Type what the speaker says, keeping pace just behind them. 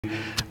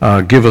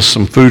give us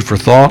some food for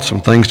thought,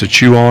 some things to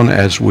chew on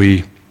as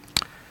we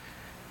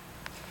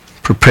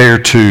prepare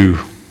to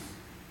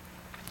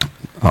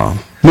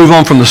move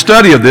on from the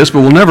study of this,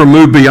 but we'll never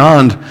move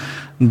beyond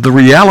the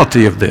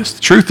reality of this.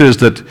 The truth is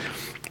that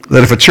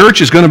if a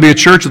church is going to be a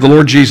church of the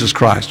Lord Jesus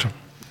Christ,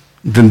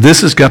 then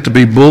this has got to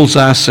be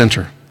bullseye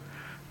center.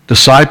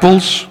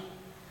 Disciples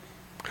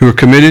who are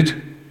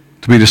committed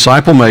to be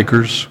disciple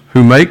makers,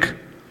 who make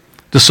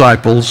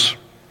disciples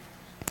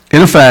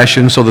in a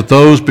fashion so that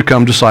those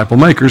become disciple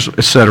makers,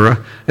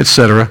 etc.,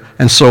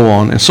 and so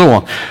on and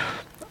so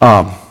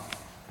on.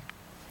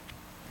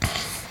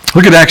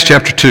 Look at Acts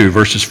chapter 2,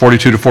 verses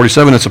 42 to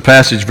 47. It's a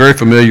passage very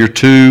familiar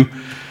to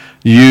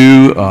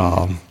you.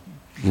 A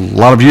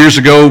lot of years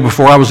ago,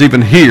 before I was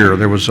even here,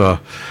 there was an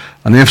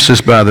emphasis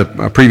by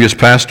the previous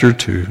pastor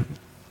to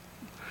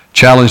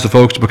challenge the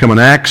folks to become an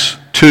Acts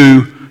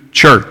 2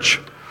 church.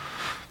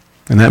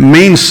 And that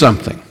means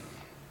something.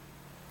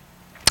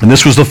 And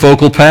this was the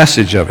focal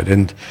passage of it.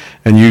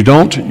 And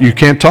you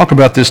can't talk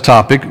about this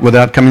topic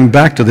without coming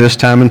back to this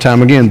time and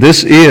time again.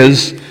 This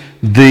is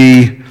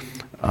the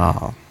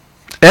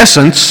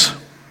essence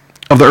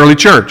of the early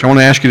church. I want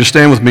to ask you to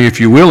stand with me, if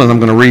you will, and I'm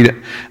going to read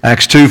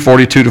Acts 2,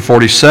 42 to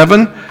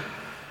 47.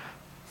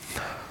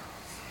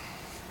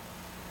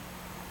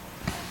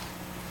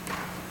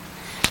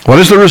 What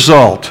is the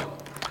result?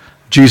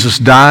 Jesus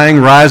dying,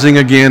 rising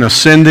again,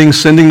 ascending,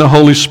 sending the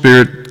Holy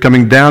Spirit,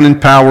 coming down in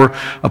power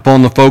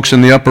upon the folks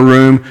in the upper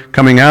room,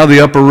 coming out of the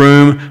upper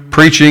room,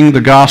 preaching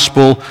the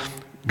gospel,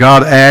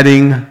 God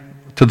adding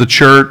to the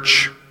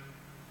church,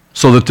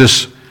 so that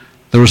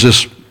there was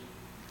this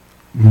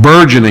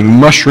burgeoning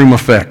mushroom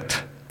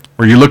effect,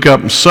 where you look up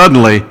and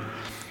suddenly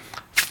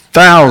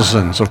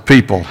thousands of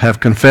people have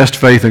confessed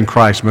faith in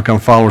Christ and become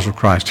followers of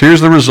Christ. Here's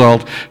the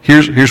result.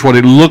 Here's what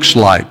it looks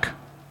like.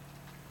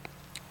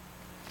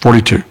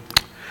 42.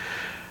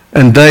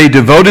 And they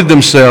devoted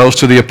themselves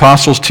to the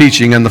apostles'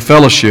 teaching and the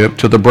fellowship,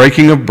 to the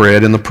breaking of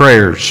bread and the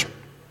prayers.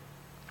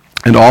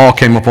 And awe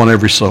came upon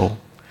every soul.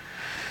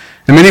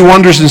 And many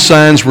wonders and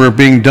signs were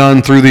being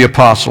done through the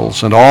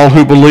apostles, and all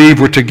who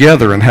believed were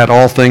together and had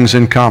all things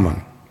in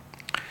common.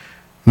 And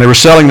they were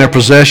selling their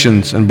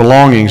possessions and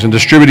belongings and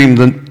distributing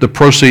the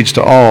proceeds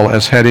to all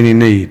as had any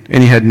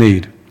had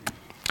need.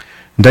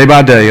 And day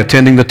by day,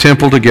 attending the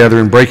temple together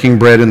and breaking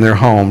bread in their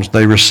homes,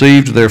 they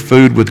received their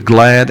food with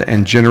glad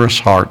and generous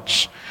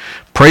hearts,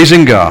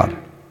 praising God,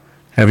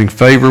 having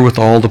favor with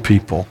all the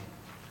people.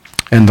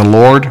 And the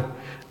Lord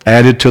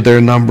added to their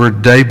number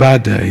day by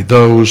day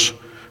those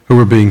who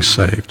were being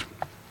saved.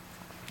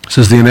 This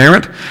is the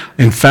inerrant,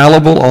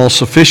 infallible,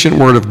 all-sufficient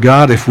Word of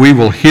God. If we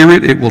will hear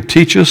it, it will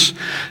teach us.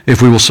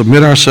 If we will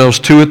submit ourselves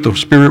to it, the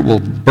Spirit will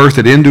birth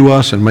it into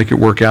us and make it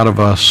work out of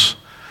us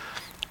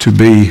to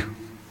be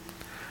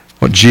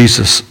what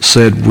Jesus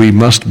said we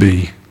must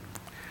be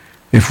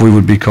if we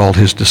would be called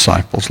His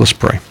disciples. Let's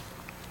pray.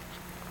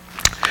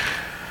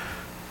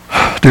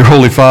 Dear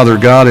Holy Father,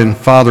 God and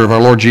Father of our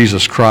Lord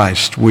Jesus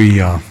Christ, we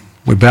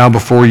bow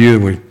before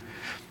you.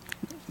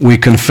 We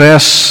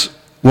confess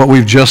what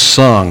we've just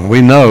sung.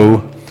 We know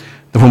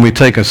that when we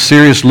take a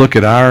serious look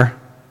at our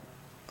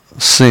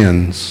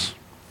sins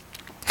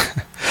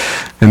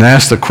and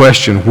ask the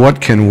question,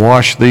 what can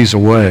wash these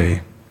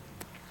away?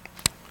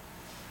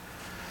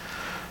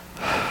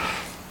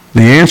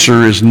 The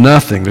answer is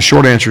nothing. The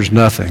short answer is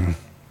nothing.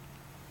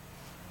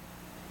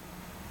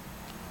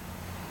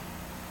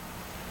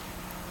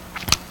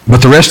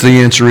 But the rest of the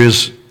answer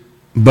is,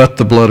 but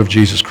the blood of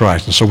Jesus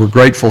Christ. And so we're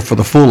grateful for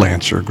the full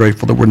answer,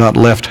 grateful that we're not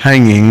left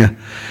hanging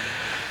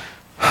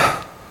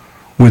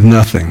with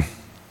nothing.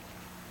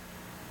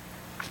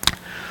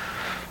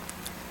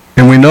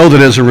 And we know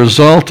that as a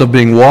result of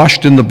being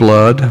washed in the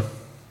blood,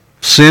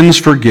 sins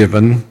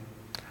forgiven,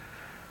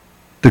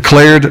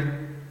 declared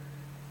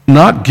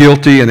not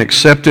guilty and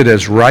accepted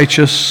as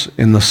righteous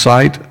in the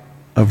sight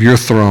of your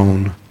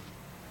throne,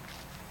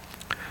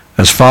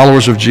 as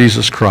followers of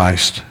Jesus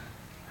Christ,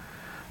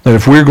 that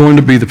if we're going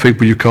to be the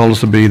people you call us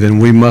to be, then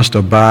we must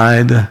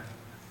abide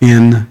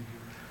in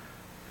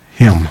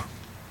Him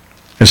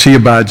as He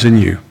abides in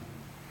you.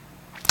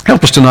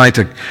 Help us tonight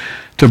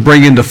to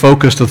bring into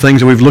focus the things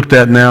that we've looked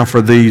at now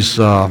for these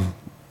 4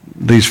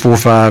 or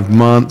 5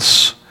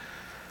 months.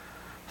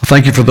 I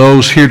thank you for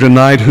those here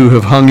tonight who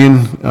have hung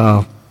in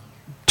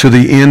to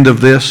the end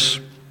of this.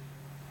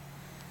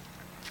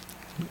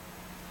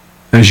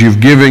 As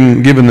you've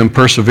given them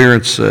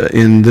perseverance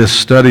in this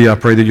study, I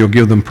pray that you'll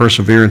give them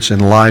perseverance in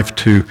life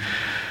to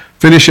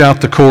finish out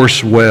the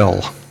course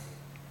well.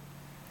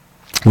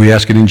 We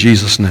ask it in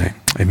Jesus' name.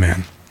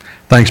 Amen.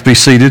 Thanks. Be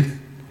seated.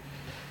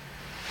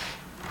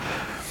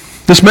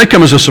 This may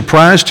come as a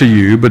surprise to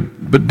you, but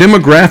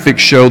demographics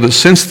show that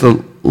since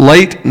the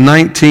late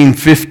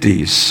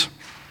 1950s,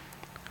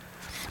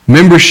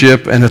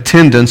 membership and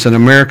attendance in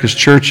America's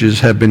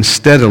churches have been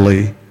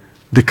steadily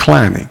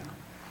declining.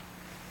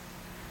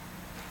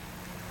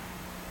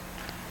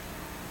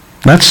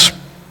 That's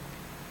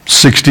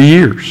 60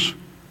 years.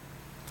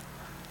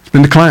 It's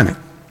been declining.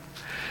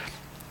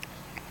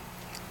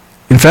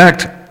 In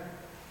fact,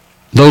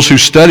 Those who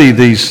study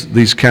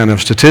these kind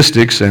of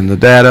statistics and the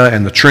data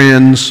and the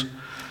trends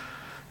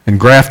and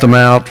graph them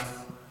out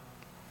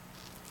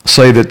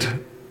say that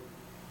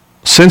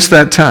since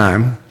that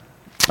time,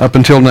 up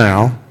until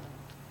now,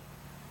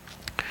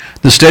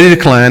 the steady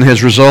decline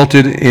has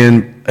resulted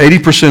in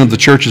 80% of the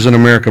churches in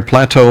America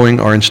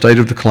plateauing or in state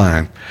of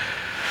decline.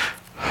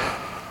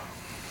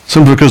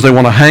 Simply because they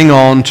want to hang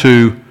on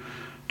to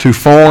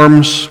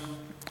forms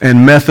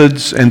and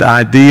methods and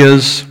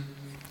ideas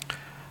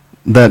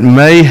that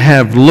may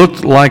have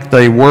looked like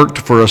they worked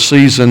for a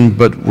season,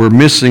 but were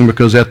missing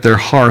because at their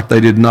heart they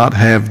did not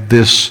have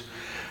this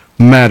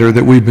matter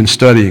that we've been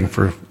studying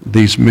for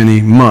these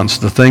many months.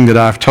 The thing that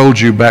I've told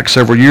you back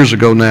several years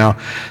ago now,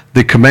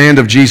 the command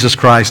of Jesus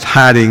Christ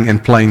hiding in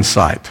plain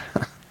sight.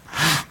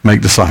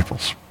 Make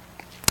disciples.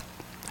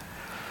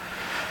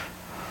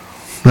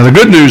 Now the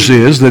good news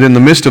is that in the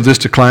midst of this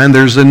decline,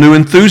 there's a new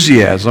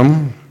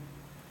enthusiasm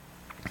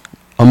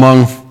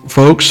among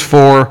folks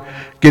for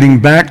getting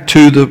back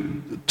to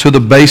the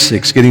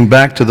basics, getting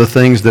back to the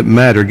things that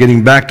matter,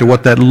 getting back to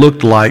what that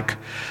looked like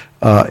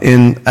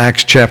in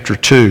Acts chapter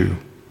 2.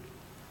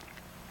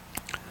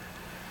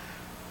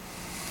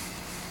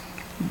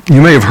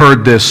 You may have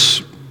heard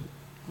this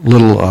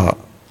little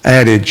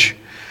adage,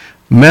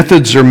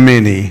 methods are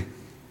many,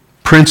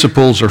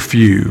 principles are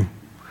few.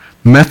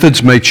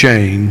 Methods may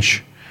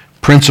change,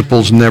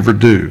 principles never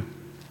do.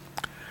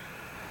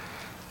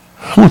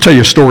 I want to tell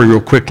you a story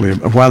real quickly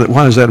of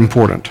why is that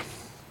important.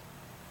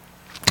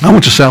 I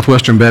went to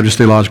Southwestern Baptist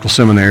Theological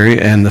Seminary,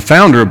 and the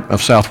founder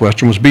of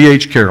Southwestern was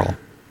B.H. Carroll,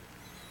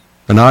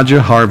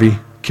 Benajah Harvey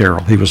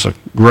Carroll. He was a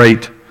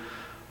great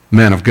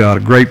man of God, a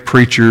great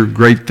preacher,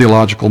 great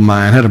theological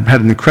mind,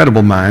 had an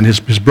incredible mind.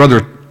 His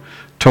brother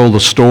told the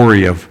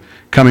story of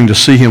coming to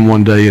see him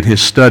one day in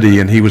his study,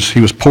 and he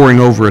was poring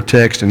over a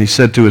text, and he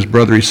said to his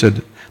brother, he said,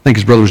 I think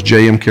his brother was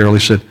J.M. Carroll, he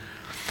said,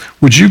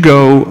 would you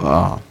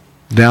go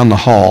down the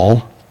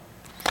hall,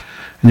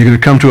 and you're going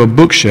to come to a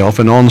bookshelf,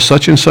 and on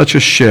such and such a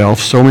shelf,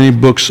 so many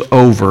books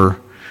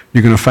over,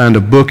 you're going to find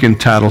a book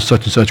entitled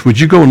such and such. Would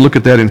you go and look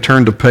at that and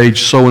turn to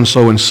page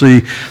so-and-so and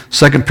see,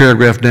 second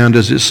paragraph down,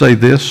 does it say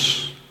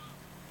this?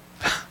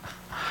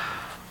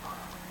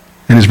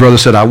 And his brother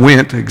said, I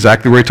went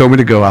exactly where he told me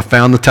to go. I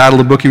found the title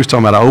of the book he was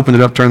talking about. I opened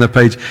it up, turned that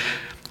page,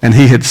 and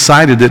he had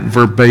cited it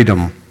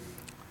verbatim.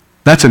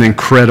 That's an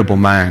incredible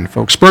mind,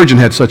 folks. Spurgeon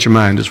had such a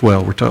mind as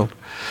well, we're told.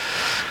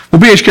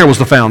 Well, B.H. Carroll was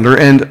the founder,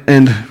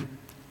 and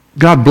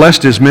God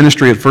blessed his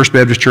ministry at First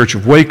Baptist Church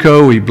of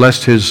Waco. He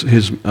blessed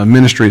his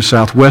ministry at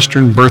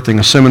Southwestern, birthing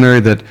a seminary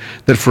that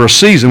for a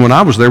season, when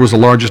I was there, was the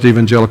largest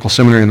evangelical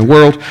seminary in the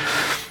world.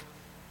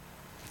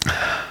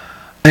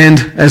 And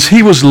as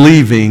he was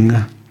leaving,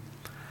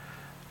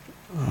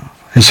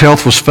 his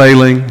health was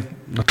failing,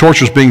 the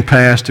torch was being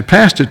passed. He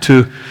passed it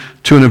to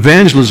an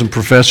evangelism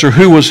professor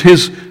who was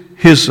his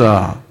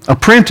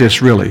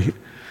apprentice, really.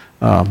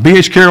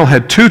 B.H. Carroll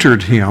had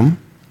tutored him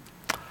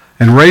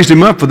and raised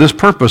him up for this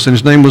purpose, and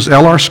his name was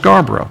L.R.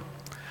 Scarborough.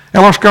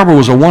 L.R. Scarborough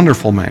was a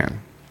wonderful man.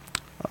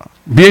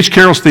 B.H.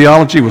 Carroll's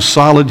theology was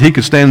solid. He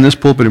could stand in this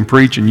pulpit and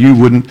preach, and you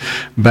wouldn't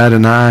bat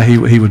an eye.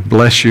 He would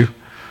bless you.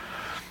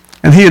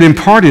 And he had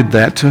imparted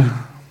that to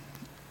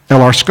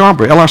L.R.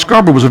 Scarborough. L.R.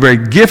 Scarborough was a very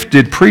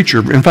gifted preacher,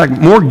 in fact,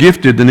 more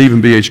gifted than even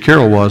B.H.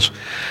 Carroll was.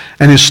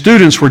 And his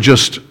students were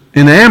just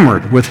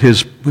enamored with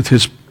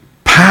his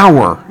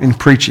power in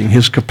preaching,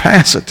 his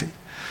capacity,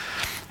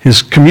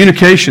 his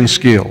communication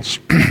skills.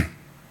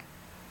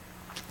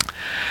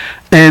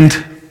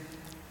 And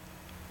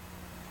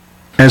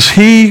as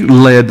he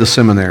led the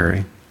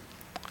seminary,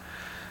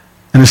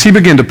 and as he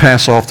began to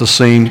pass off the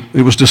scene,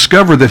 it was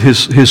discovered that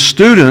his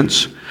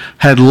students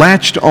had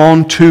latched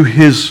on to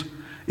his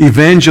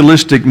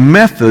evangelistic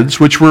methods,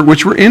 which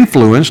were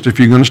influenced, if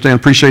you understand,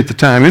 appreciate the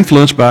time,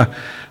 influenced by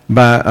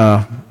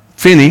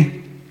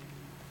Finney.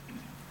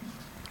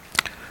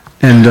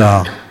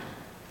 And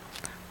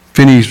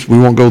Finney, we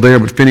won't go there,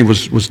 but Finney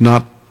was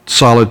not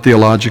solid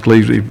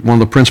theologically. One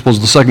of the principles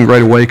of the Second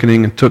Great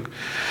Awakening, and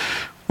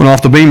went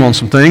off the beam on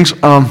some things.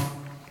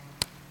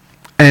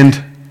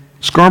 And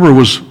Scarborough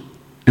was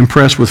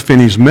impressed with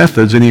Finney's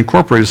methods, and he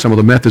incorporated some of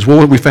the methods. Well,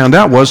 what we found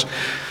out was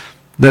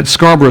that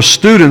Scarborough's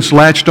students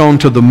latched on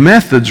to the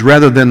methods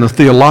rather than the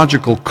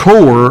theological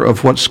core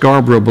of what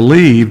Scarborough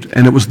believed,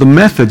 and it was the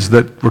methods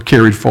that were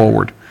carried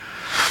forward.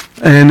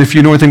 And if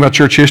you know anything about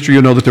church history,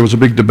 you'll know that there was a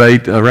big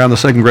debate around the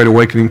Second Great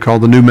Awakening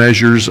called the New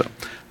Measures.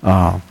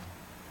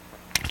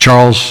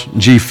 Charles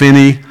G.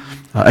 Finney,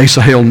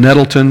 Asa Hale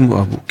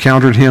Nettleton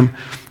countered him.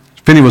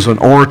 Finney was an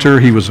orator.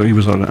 He was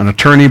an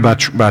attorney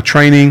by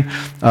training,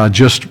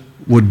 just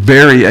would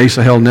bury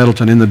Asa Hale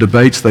Nettleton in the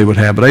debates they would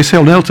have. But Asa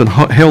Hale Nettleton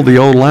held the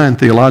old line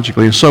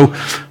theologically. And so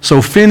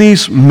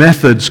Finney's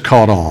methods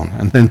caught on.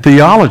 And then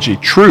theology,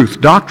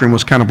 truth, doctrine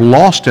was kind of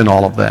lost in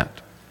all of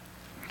that.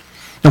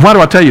 Now, why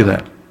do I tell you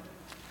that?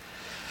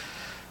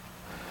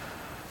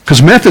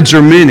 Because methods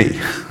are many.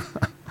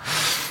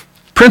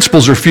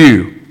 Principles are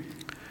few.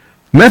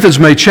 Methods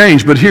may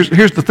change, but here's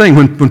the thing.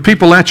 When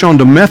people latch on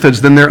to methods,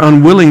 then they're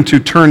unwilling to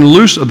turn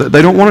loose.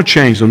 They don't want to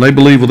change them. They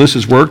believe, well, this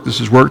has worked,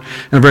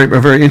 and a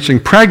very interesting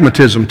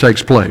pragmatism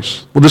takes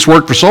place. Well, this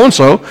worked for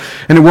so-and-so,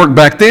 and it worked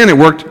back then, it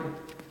worked.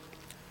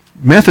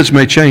 Methods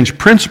may change,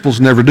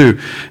 principles never do.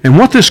 And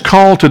what this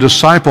call to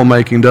disciple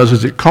making does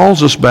is it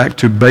calls us back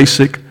to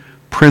basic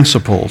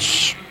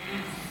principles.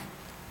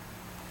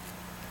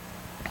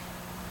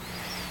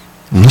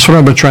 And that's what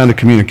I've been trying to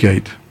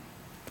communicate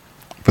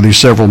for these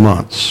several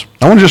months.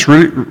 I want to just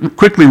really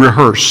quickly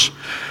rehearse,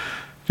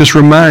 just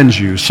remind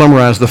you,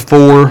 summarize the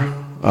four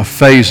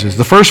phases.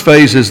 The first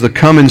phase is the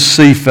come and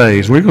see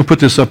phase. We're going to put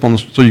this up on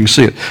so you can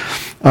see it.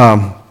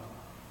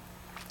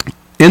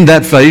 In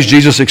that phase,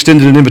 Jesus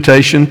extended an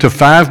invitation to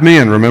 5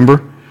 men,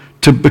 remember,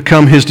 to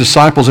become his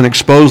disciples and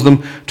expose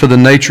them to the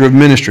nature of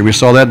ministry. We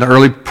saw that in the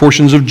early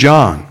portions of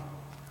John.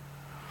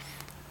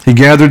 He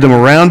gathered them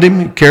around him,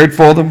 he cared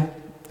for them,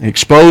 he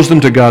exposed them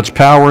to God's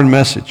power and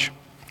message.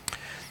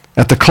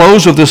 At the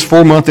close of this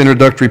 4-month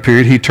introductory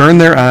period, he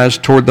turned their eyes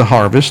toward the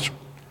harvest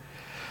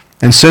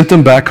and sent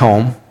them back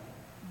home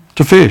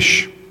to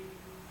fish.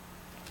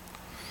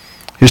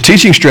 His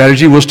teaching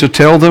strategy was to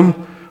tell them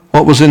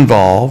what was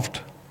involved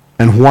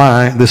and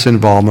why this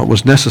involvement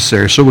was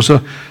necessary. So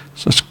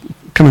let's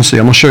come and see.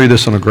 I'm going to show you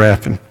this on a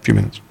graph in a few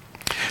minutes.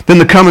 Then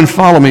the come and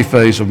follow me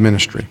phase of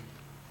ministry.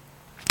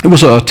 It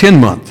was a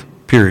 10-month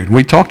period.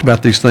 We talked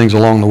about these things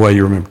along the way,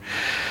 you remember.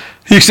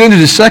 He extended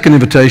his second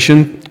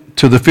invitation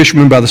to the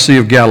fishermen by the Sea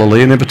of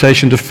Galilee, an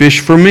invitation to fish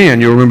for men.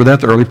 You'll remember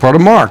that, the early part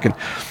of Mark. And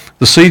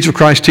the seeds of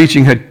Christ's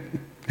teaching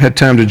had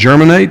time to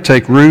germinate,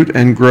 take root,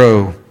 and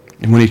grow.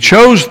 And when he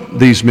chose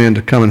these men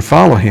to come and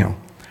follow him,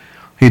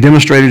 he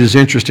demonstrated his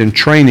interest in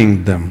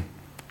training them.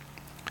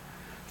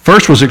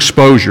 First was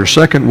exposure.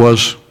 Second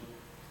was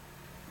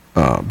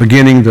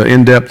beginning the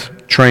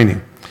in-depth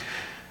training.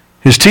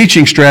 His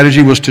teaching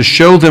strategy was to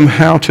show them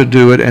how to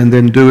do it and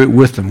then do it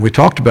with them. We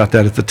talked about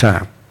that at the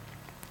time.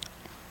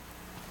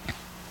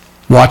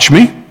 Watch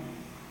me.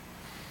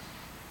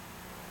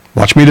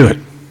 Watch me do it.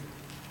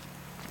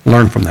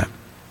 Learn from that.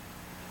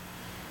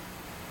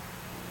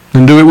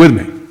 Then do it with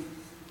me.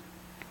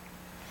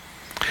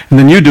 And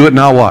then you do it and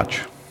I'll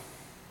watch.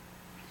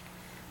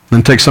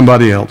 Then take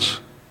somebody else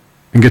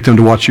and get them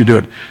to watch you do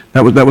it.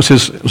 That was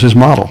his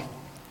model.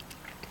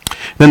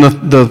 Then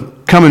the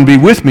come and be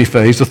with me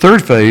phase, the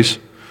third phase,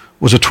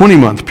 was a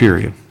 20-month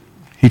period.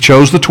 He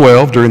chose the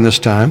 12 during this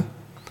time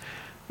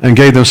and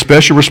gave them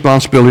special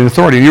responsibility and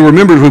authority. And you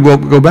remember, we will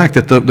go back,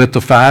 that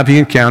the 5 he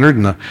encountered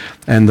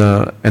and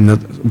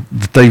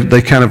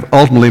they kind of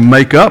ultimately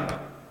make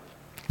up,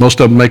 most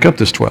of them make up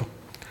this 12.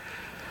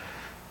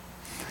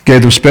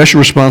 Gave them special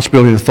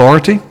responsibility and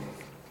authority.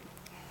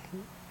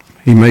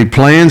 He made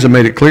plans and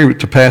made it clear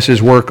to pass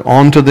his work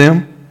on to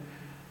them,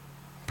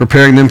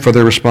 preparing them for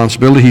their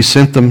responsibility. He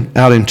sent them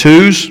out in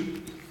twos,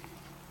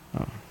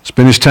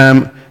 spent his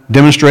time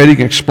demonstrating,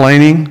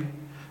 explaining,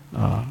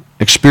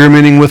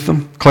 experimenting with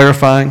them,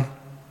 clarifying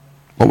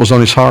what was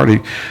on his heart.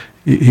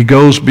 He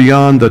goes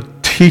beyond the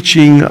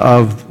teaching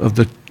of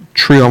the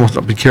truth.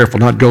 Almost, be careful,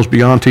 not goes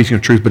beyond teaching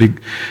of truth, but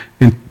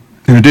in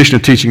addition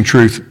to teaching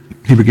truth,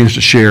 he begins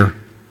to share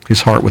his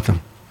heart with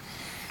them.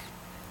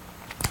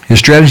 His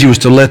strategy was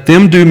to let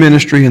them do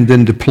ministry and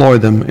then deploy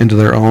them into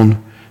their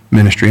own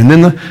ministry. And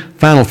then the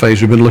final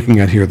phase we've been looking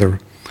at here, the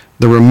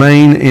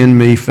remain in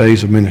me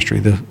phase of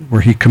ministry,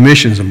 where he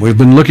commissions them. We've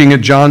been looking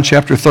at John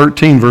chapter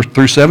 13, verse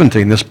through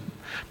 17, this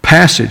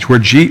passage where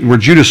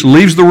Judas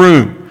leaves the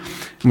room.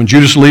 And when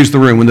Judas leaves the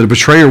room, when the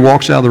betrayer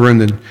walks out of the room,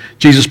 then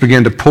Jesus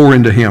began to pour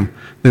into him,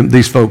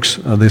 these folks,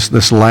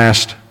 this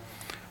last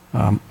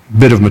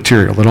bit of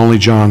material that only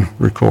John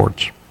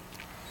records.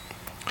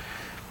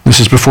 This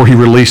is before he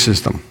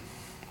releases them.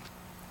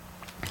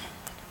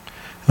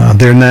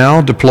 They're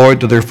now deployed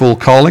to their full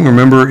calling.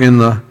 Remember in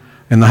the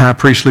high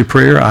priestly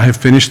prayer, I have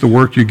finished the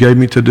work you gave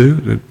me to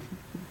do.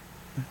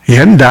 He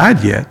hadn't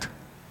died yet.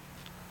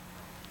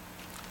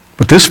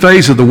 But this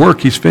phase of the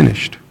work he's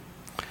finished.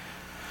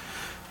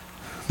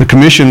 The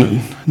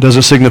commission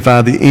doesn't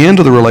signify the end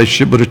of the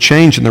relationship, but a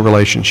change in the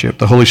relationship.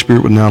 The Holy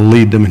Spirit would now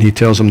lead them, and he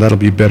tells them that'll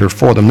be better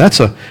for them. That's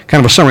a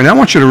kind of a summary. Now I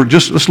want you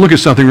to let's look at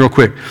something real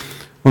quick.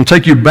 I'm going to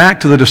take you back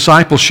to the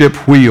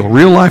discipleship wheel,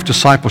 real life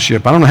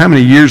discipleship. I don't know how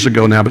many years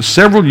ago now, but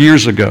several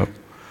years ago.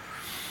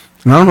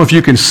 And I don't know if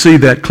you can see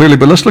that clearly,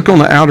 but let's look on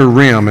the outer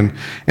rim.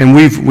 And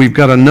we've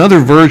got another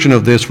version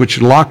of this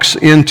which locks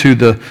into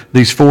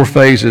these 4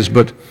 phases,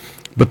 but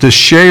the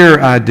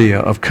share idea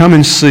of come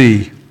and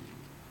see,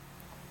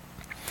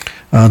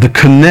 the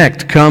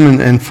connect, come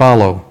and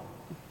follow,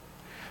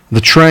 the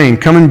train,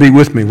 come and be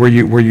with me, where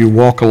you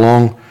walk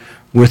along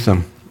with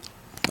them.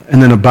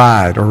 And then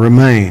abide or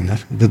remain,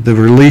 the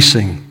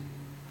releasing.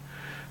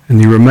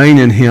 And you remain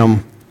in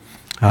him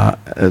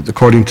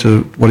according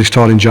to what he's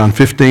taught in John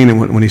 15. And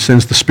when he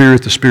sends the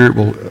Spirit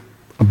will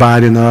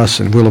abide in us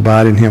and we'll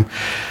abide in him.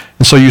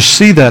 And so you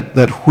see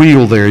that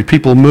wheel there.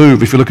 People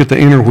move. If you look at the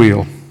inner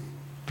wheel,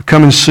 to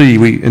come and see,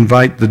 we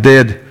invite the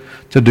dead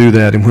to do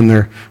that. And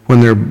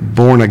when they're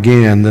born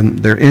again, then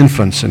they're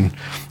infants. And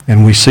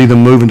And we see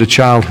them move into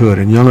childhood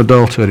and young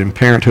adulthood and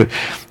parenthood.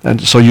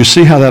 And so you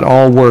see how that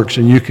all works.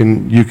 And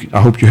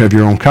I hope you have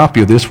your own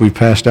copy of this. We've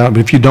passed out. But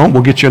if you don't,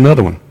 we'll get you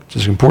another one.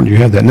 It's important you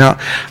have that. Now,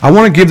 I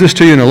want to give this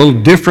to you in a little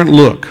different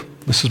look.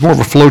 This is more of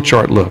a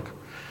flowchart look.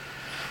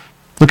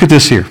 Look at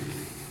this here.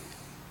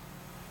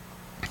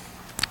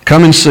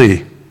 Come and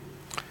see.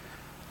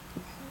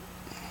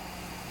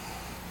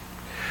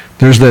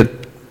 There's the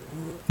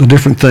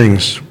different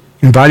things.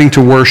 Inviting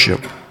to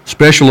worship,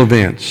 special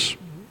events,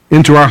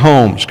 into our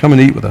homes. Come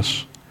and eat with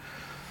us.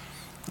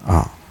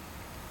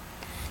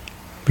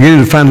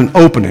 Beginning to find an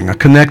opening, a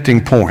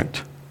connecting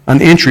point,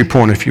 an entry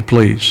point, if you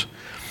please.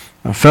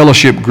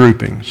 Fellowship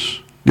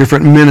groupings,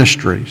 different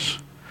ministries.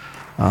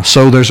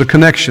 So there's a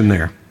connection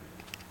there.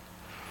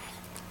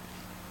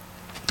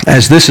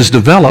 As this is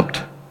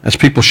developed, as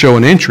people show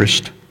an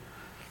interest,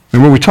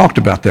 remember we talked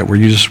about that, where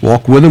you just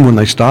walk with them. When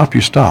they stop,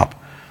 you stop.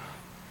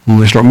 When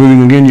they start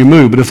moving again, you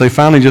move. But if they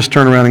finally just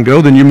turn around and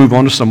go, then you move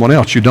on to someone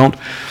else. We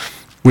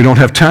don't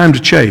have time to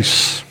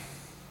chase.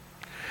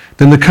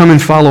 Then the come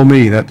and follow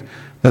me, that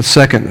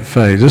second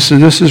phase.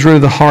 This is really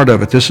the heart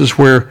of it. This is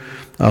where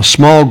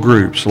small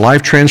groups,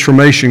 life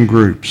transformation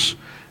groups,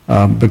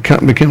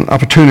 become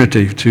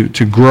opportunity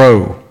to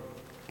grow.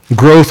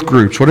 Growth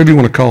groups, whatever you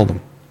want to call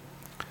them.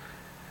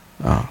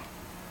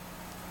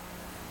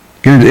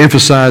 Beginning to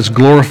emphasize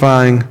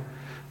glorifying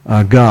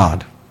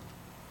God,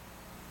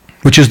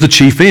 which is the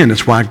chief end.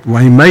 It's why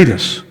He made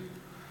us.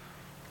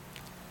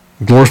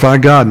 Glorify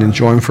God and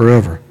enjoy Him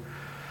forever.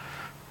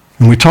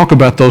 And we talk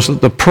about those,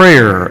 the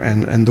prayer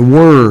and the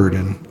word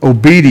and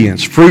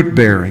obedience,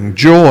 fruit-bearing,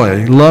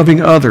 joy,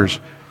 loving others.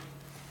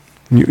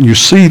 You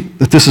see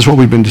that this is what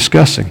we've been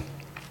discussing.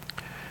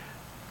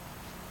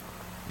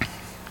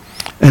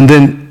 And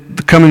then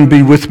the come and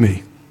be with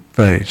me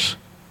phase,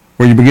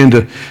 where you begin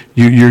to,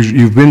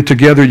 you've been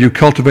together, you're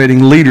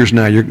cultivating leaders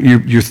now.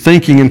 You're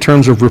thinking in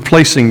terms of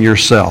replacing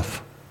yourself.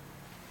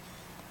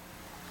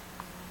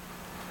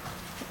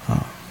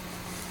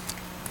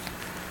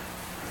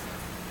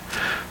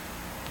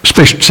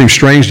 It seems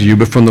strange to you,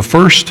 but from the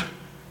first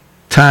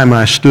time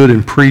I stood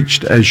and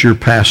preached as your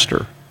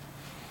pastor,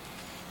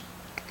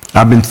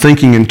 I've been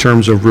thinking in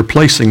terms of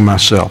replacing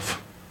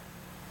myself.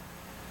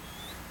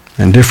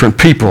 And different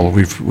people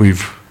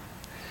we've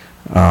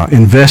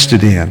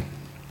invested in.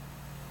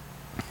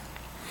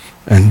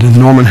 And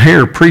Norman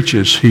Hare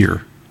preaches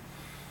here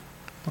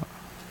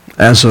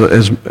as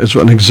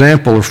an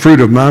example or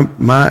fruit of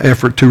my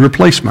effort to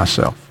replace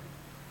myself.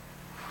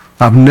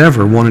 I've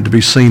never wanted to be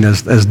seen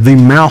as the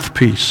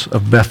mouthpiece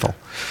of Bethel,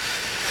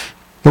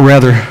 but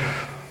rather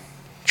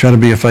try to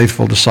be a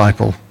faithful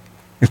disciple,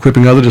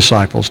 equipping other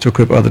disciples to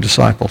equip other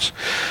disciples.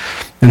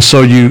 And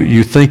so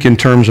you think in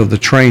terms of the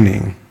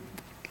training,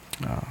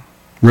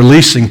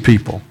 releasing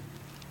people.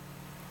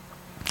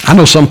 I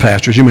know some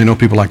pastors, you may know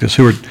people like this,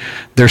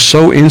 they're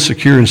so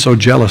insecure and so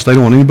jealous. They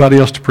don't want anybody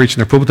else to preach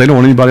in their pulpit. They don't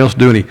want anybody else to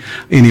do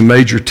any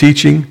major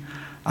teaching.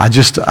 I'm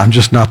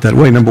just not that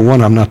way. Number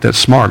one, I'm not that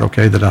smart,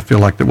 okay, that I feel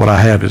like that what I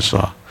have is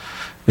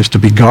to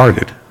be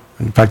guarded.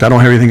 In fact, I don't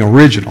have anything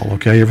original,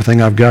 okay?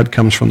 Everything I've got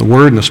comes from the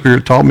Word and the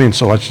Spirit taught me, and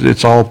so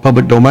it's all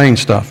public domain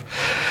stuff.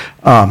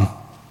 Because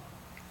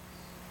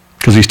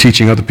He's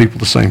teaching other people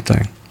the same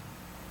thing.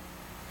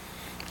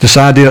 This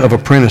idea of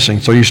apprenticing.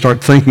 So you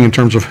start thinking in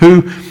terms of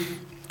who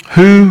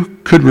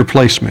could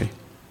replace me?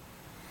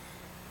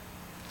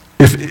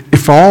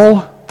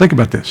 Think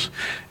about this.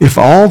 If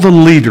all the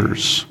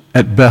leaders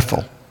at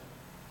Bethel,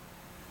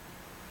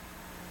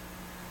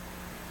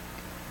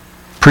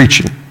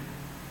 preaching,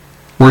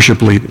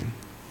 worship leading,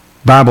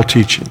 Bible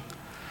teaching,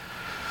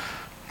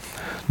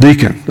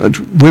 deacon,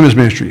 women's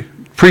ministry,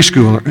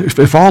 preschool,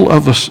 if all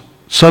of us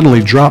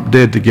suddenly drop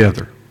dead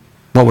together,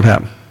 what would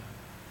happen?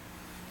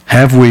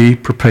 Have we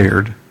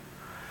prepared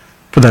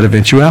for that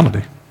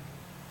eventuality?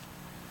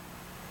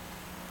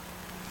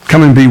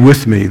 Come and be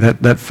with me.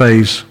 That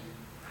phase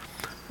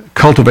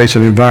cultivates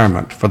an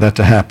environment for that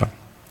to happen.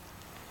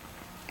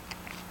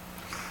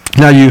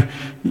 Now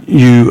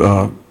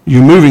you're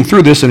moving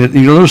through this, and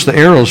you notice the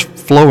arrows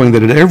flowing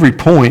that at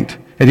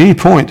any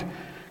point,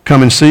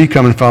 come and see,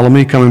 come and follow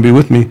me, come and be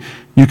with me.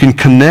 You can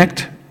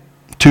connect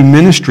to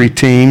ministry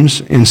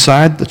teams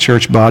inside the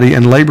church body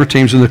and labor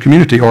teams in the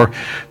community, or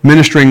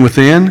ministering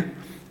within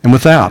and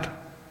without,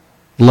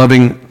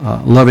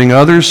 loving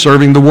others,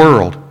 serving the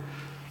world.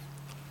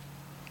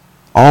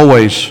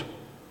 Always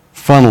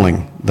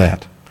funneling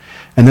that.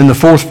 And then the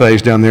fourth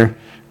phase down there,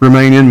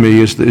 remain in me,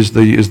 is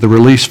the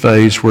release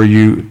phase, where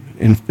you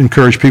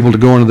encourage people to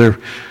go into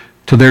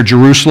their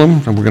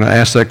Jerusalem. And we're going to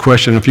ask that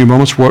question in a few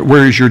moments.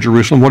 Where is your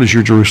Jerusalem? What is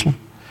your Jerusalem?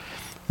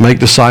 Make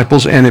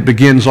disciples, and it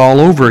begins all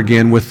over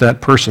again with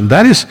that person.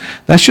 That's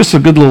just a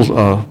good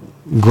little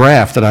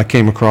graph that I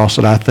came across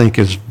that I think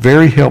is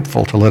very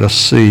helpful to let us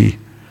see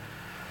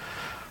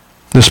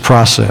this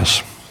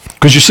process.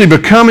 Because you see,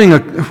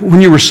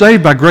 when you were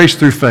saved by grace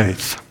through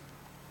faith,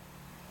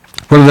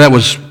 whether that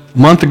was a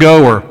month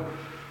ago or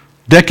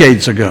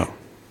decades ago,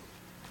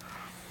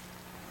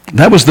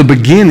 that was the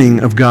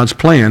beginning of God's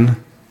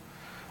plan,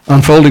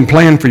 unfolding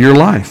plan for your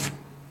life.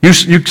 You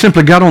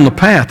simply got on the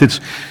path.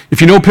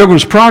 If you know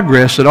Pilgrim's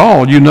Progress at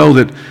all, you know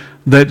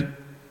that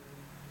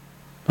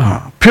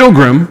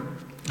Pilgrim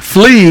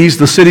flees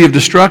the city of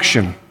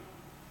destruction.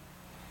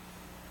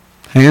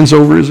 Hands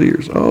over his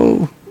ears.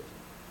 Oh,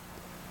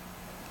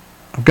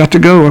 I've got to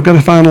go. I've got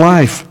to find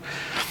life.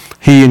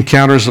 He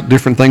encounters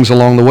different things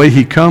along the way.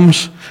 He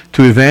comes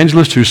to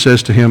Evangelist, who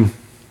says to him,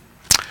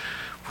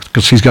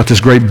 because he's got this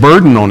great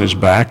burden on his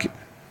back,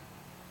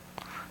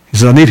 he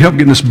says, I need help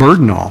getting this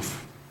burden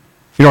off.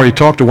 He already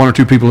talked to one or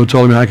two people who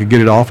told him I could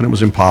get it off, and it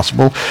was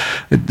impossible.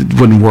 It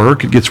wouldn't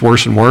work. It gets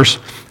worse and worse.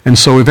 And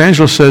so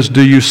Evangelist says,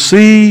 do you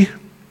see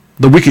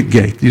the wicket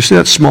gate? Do you see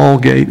that small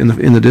gate in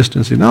the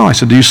distance? He said, no. I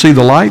said, do you see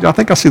the light? I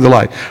think I see the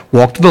light.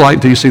 Walk to the light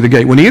until you see the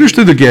gate. When he enters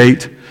through the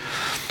gate,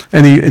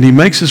 and he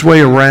makes his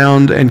way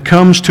around and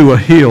comes to a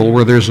hill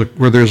where there's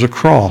a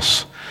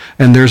cross,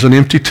 and there's an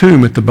empty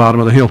tomb at the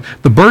bottom of the hill.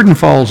 The burden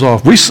falls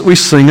off. We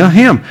sing a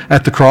hymn,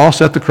 at the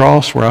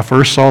cross, where I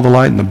first saw the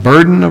light, and the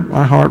burden of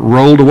my heart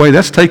rolled away.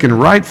 That's taken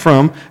right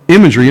from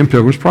imagery in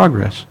Pilgrim's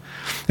Progress.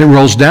 It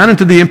rolls down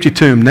into the empty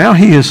tomb. Now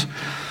he is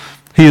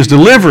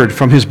delivered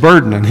from his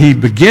burden, and he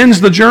begins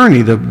the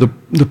journey,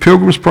 the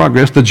Pilgrim's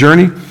Progress, the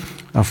journey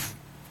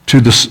to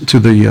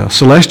the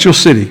celestial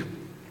city,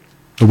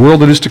 the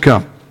world that is to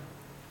come.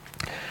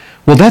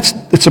 Well,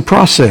 it's a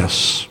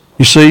process.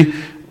 You see,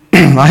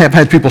 I have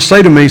had people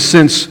say to me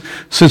since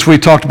we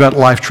talked about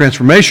life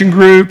transformation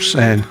groups,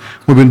 and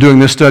we've been doing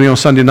this study on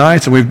Sunday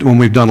nights, and when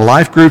we've done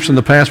life groups in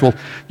the past, well,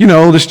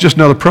 this is just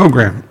another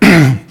program.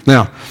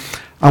 Now,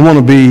 I want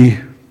to be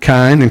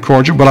kind and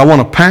cordial, but I want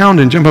to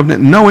pound and jump up.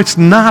 No, it's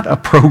not a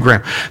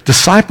program.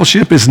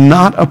 Discipleship is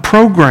not a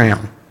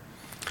program.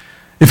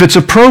 If it's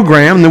a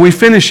program, then we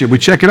finish it. We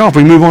check it off.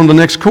 We move on to the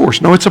next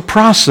course. No, it's a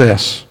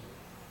process.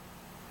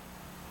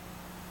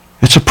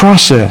 It's a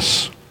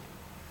process.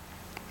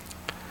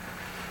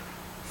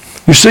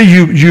 You see,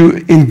 you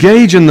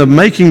engage in the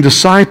making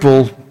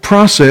disciple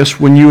process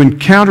when you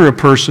encounter a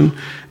person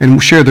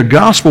and share the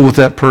gospel with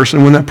that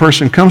person. When that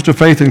person comes to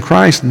faith in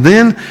Christ,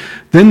 then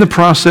the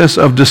process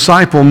of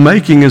disciple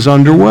making is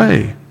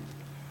underway.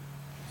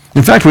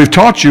 In fact, we've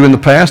taught you in the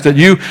past that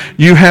you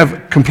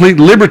have complete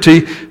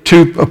liberty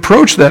to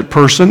approach that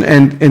person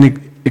and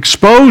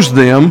expose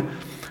them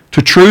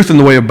to truth in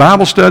the way of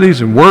Bible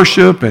studies and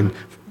worship and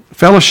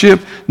fellowship,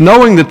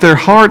 knowing that their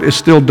heart is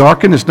still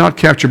darkened, it's not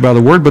captured by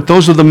the Word, but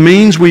those are the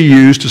means we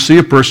use to see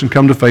a person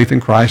come to faith in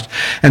Christ.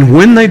 And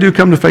when they do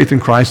come to faith in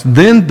Christ,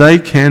 then they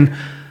can,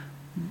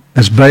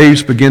 as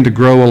babes, begin to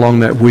grow along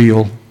that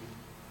wheel.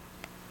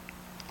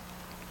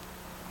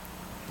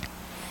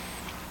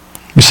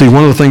 You see,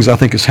 one of the things I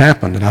think has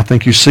happened, and I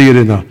think you see it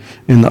in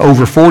the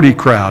over 40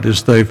 crowd,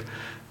 is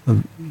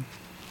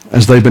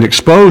as they've been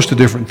exposed to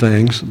different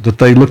things, that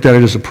they looked at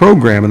it as a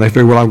program, and they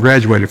figured, well, I've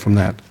graduated from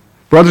that.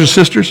 Brothers and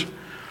sisters,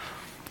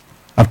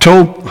 I've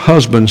told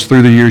husbands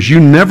through the years,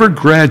 you never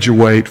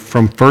graduate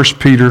from 1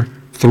 Peter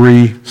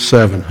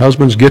 3:7.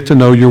 Husbands, get to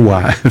know your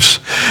wives.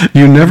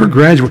 You never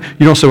graduate.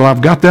 You don't say, well,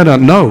 I've got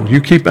that. No,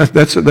 you keep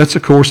that's a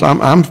course.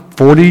 I'm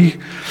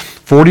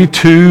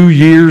 42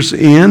 years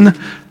in.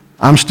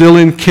 I'm still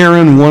in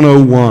Karen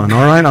 101.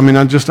 All right. I mean,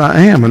 I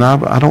am, and I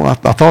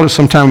thought at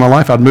some time in my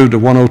life I'd move to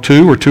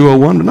 102 or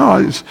 201, but no,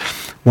 it's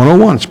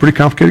 101. It's a pretty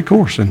complicated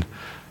course, and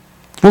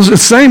well, it's the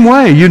same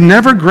way. You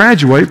never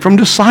graduate from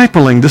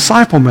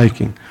disciple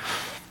making,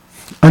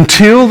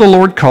 until the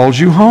Lord calls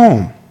you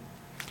home.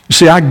 You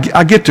see,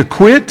 I get to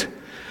quit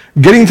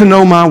getting to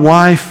know my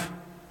wife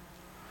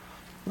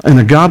in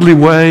a godly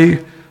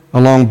way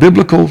along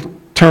biblical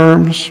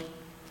terms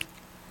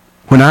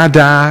when I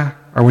die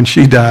or when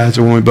she dies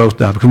or when we both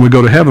die. Because when we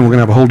go to heaven, we're going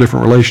to have a whole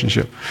different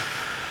relationship.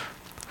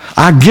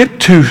 I get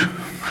to,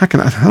 I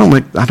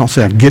don't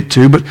say I get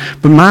to, but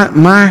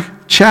my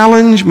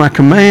challenge, my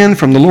command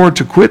from the Lord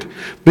to quit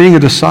being a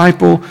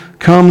disciple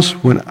comes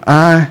when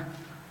I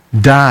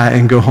die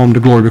and go home to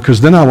glory, because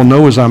then I will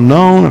know as I'm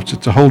known.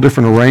 It's a whole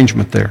different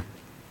arrangement there.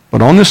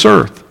 But on this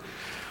earth,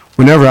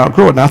 we never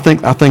outgrow it. And I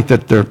think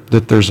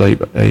that there's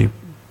a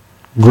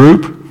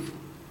group,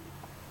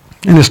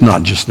 and it's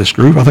not just this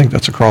group. I think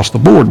that's across the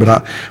board.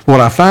 But what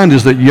I find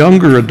is that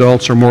younger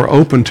adults are more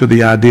open to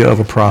the idea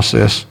of a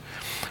process,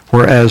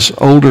 whereas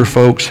older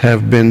folks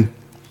have been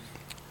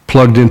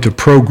plugged into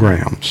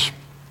programs.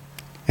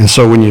 And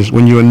so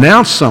when you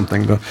announce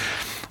something,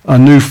 a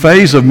new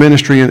phase of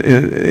ministry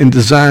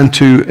designed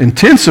to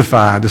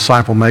intensify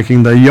disciple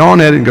making, they yawn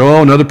at it and go,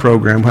 oh, another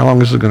program. How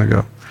long is it going to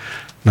go?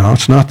 No,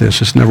 it's not this.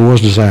 This never was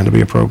designed to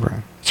be a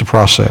program. It's a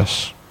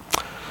process.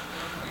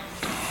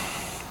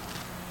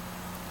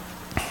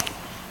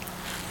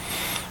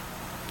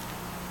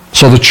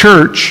 So the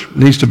church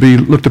needs to be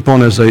looked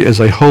upon as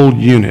a whole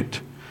unit,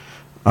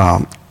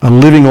 a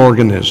living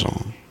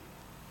organism.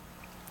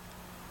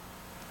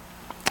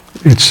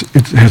 It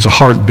has a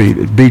heartbeat.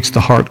 It beats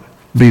the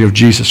heartbeat of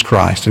Jesus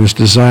Christ, and it's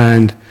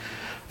designed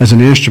as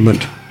an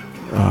instrument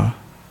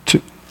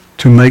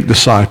to make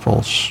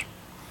disciples.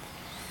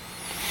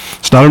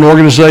 It's not an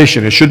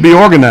organization. It should be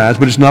organized,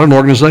 but it's not an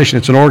organization.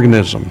 It's an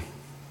organism.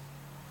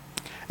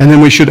 And then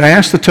we should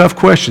ask the tough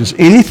questions.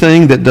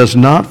 Anything that does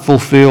not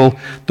fulfill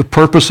the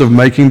purpose of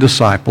making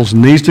disciples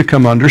needs to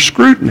come under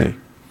scrutiny.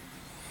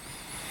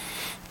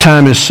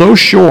 Time is so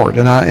short,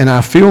 and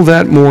I feel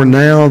that more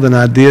now than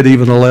I did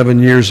even 11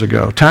 years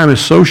ago. Time is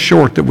so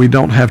short that we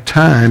don't have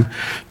time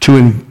to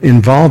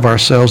involve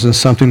ourselves in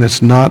something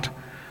does not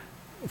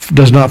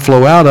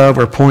flow out of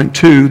or point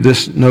to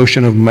this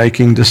notion of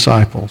making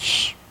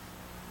disciples.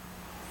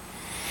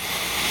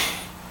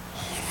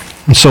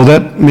 And so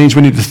that means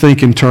we need to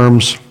think in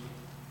terms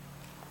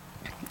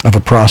of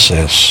a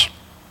process.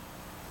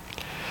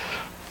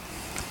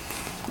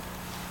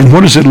 And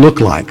what does it look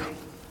like?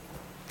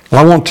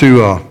 Well, I want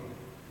to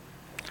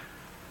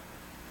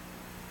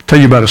tell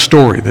you about a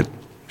story that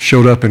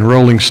showed up in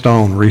Rolling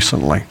Stone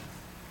recently.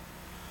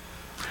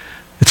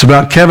 It's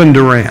about Kevin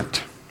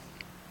Durant.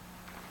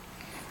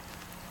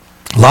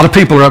 A lot of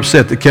people are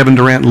upset that Kevin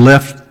Durant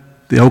left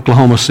the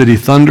Oklahoma City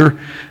Thunder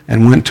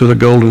and went to the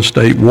Golden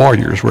State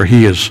Warriors, where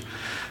he is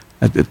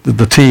at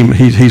the team.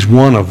 He's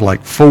one of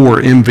like 4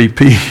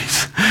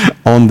 MVPs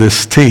on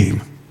this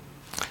team.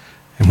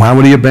 And why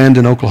would he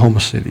abandon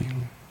Oklahoma City?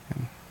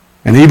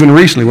 And even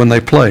recently when they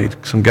played,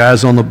 some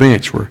guys on the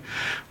bench were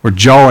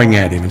jawing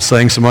at him and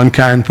saying some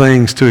unkind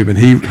things to him, and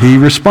he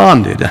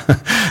responded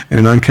in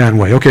an unkind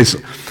way. Okay,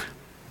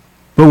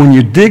 but when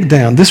you dig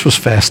down, this was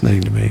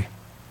fascinating to me.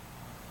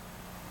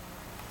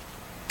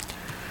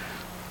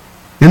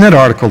 In that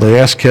article, they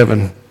asked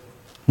Kevin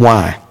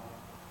why.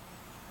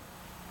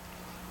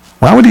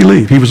 Why would he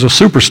leave? He was a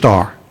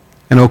superstar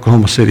in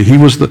Oklahoma City. He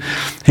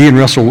and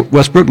Russell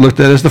Westbrook looked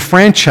at it as the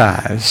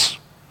franchise.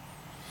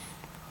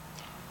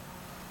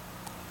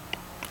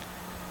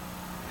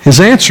 His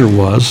answer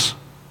was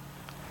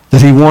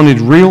that he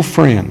wanted real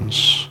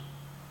friends,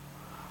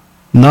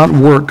 not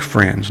work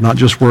friends, not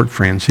just work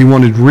friends. He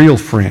wanted real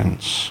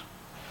friends.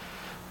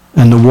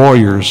 And the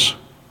Warriors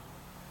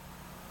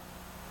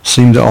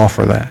seemed to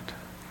offer that.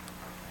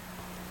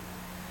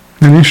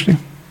 Isn't that interesting?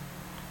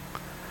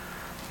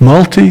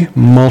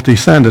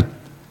 Signed a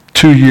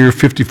 2-year,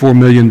 $54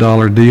 million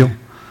deal.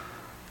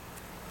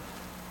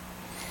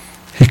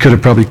 He could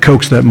have probably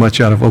coaxed that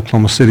much out of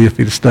Oklahoma City if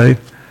he'd have stayed.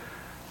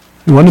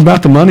 It wasn't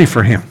about the money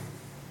for him.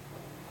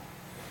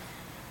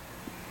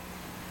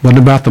 It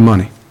wasn't about the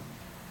money.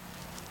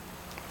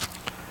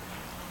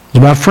 It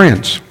was about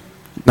friends.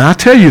 Now, I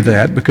tell you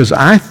that because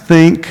I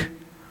think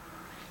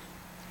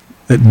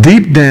that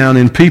deep down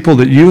in people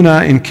that you and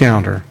I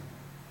encounter,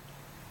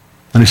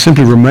 and it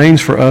simply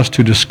remains for us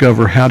to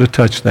discover how to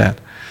touch that.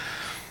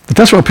 But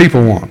that's what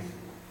people want.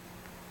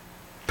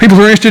 People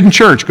who are interested in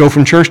church go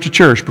from church to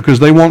church because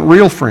they want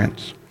real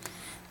friends,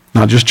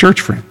 not just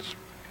church friends.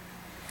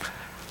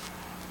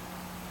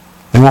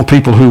 They want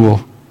people who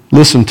will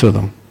listen to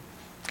them,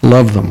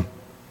 love them.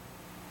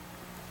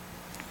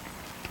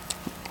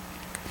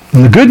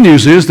 And the good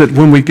news is that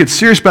when we get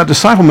serious about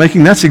disciple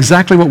making, that's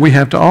exactly what we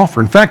have to offer.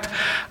 In fact,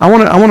 I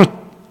want to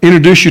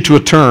introduce you to a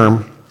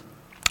term,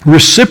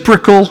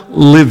 reciprocal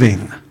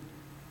living.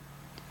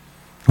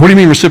 What do you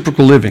mean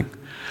reciprocal living?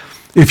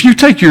 If you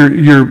take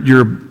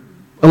your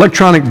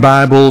electronic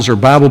Bibles or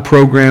Bible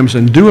programs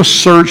and do a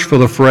search for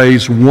the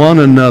phrase one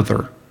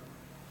another,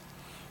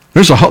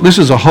 this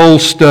is a whole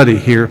study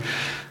here.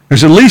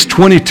 There's at least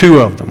 22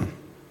 of them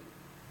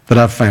that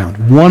I've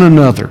found. One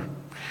another.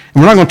 And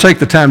we're not going to take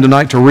the time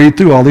tonight to read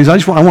through all these. I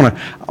want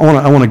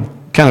to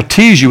kind of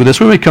tease you with this.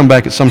 We may come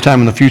back at some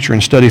time in the future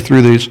and study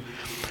through these.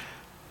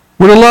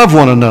 We're to love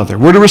one another.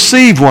 We're to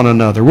receive one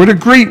another. We're to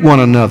greet one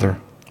another.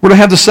 We're to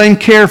have the same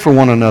care for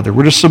one another.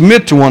 We're to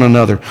submit to one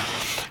another.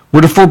 We're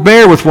to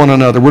forbear with one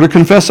another. We're to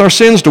confess our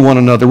sins to one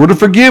another. We're to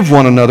forgive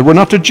one another. We're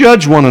not to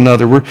judge one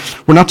another. We're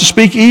not to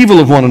speak evil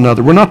of one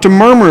another. We're not to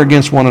murmur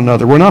against one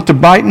another. We're not to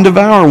bite and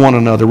devour one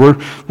another.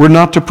 We're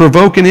not to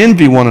provoke and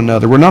envy one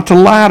another. We're not to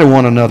lie to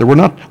one another.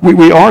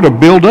 We are to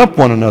build up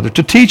one another,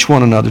 to teach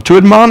one another, to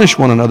admonish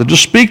one another, to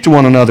speak to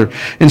one another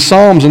in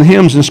psalms and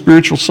hymns and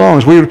spiritual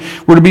songs. We're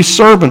to be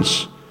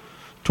servants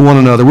to one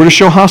another. We're to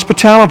show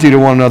hospitality to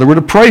one another. We're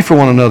to pray for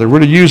one another. We're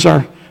to use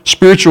our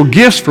spiritual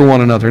gifts for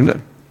one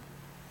another.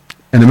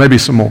 And there may be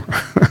some more.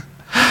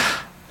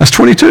 That's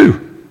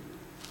 22.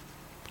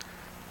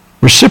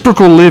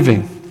 Reciprocal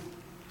living.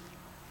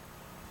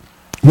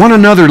 One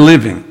another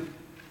living.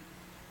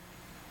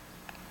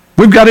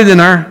 We've got it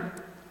in our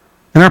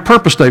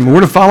purpose statement.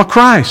 We're to follow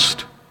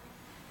Christ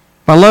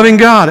by loving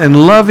God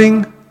and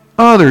loving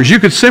others. You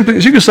could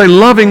say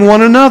loving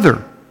one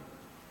another,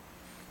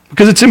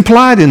 because it's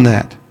implied in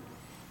that.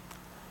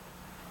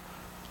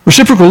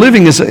 Reciprocal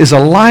living is a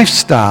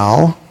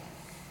lifestyle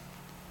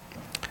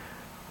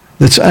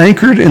that's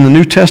anchored in the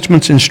New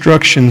Testament's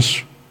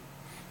instructions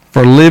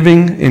for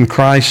living in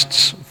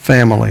Christ's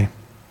family.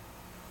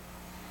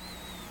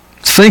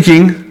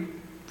 Thinking,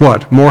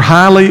 what? More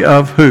highly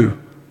of who?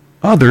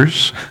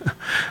 Others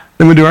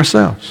than we do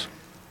ourselves.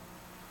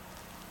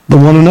 The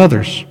one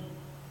another's.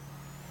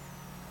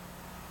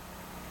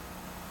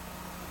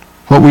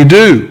 What we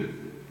do,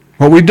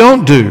 what we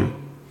don't do,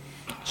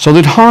 so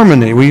that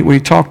harmony, we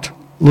talked a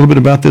little bit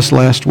about this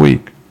last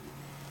week.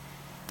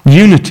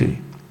 Unity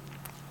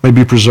may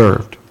be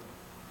preserved.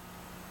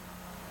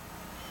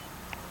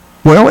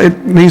 Well,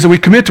 it means that we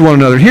commit to one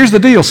another. Here's the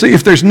deal. See,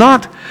 if there's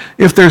not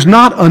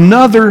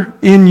another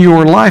in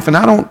your life, and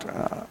I don't,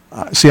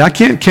 I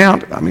can't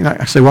count. I mean,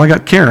 I say, well, I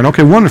got Karen.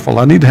 Okay, wonderful.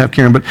 I need to have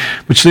Karen. But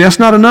see, that's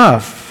not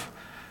enough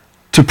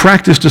to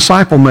practice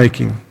disciple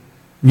making.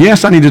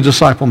 Yes, I need to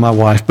disciple my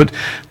wife, but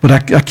I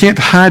can't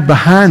hide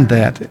behind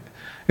that.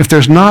 If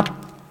there's not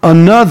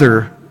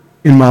another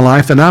in my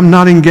life, then I'm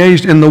not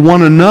engaged in the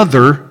one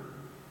another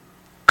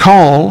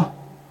call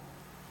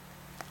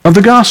of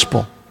the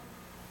gospel.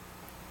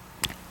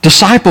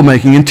 Disciple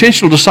making,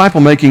 intentional disciple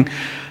making,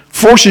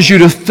 forces you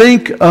to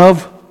think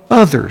of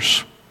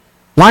others.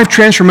 Life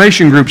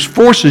transformation groups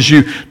forces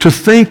you to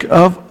think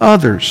of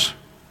others.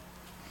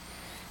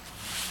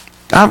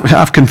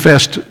 I've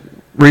confessed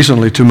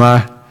recently to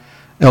my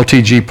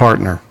LTG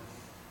partner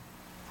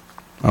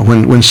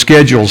when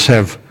schedules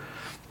have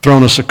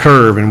thrown us a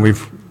curve and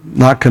we've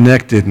not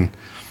connected, and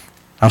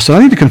I said, I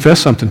need to confess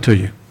something to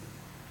you.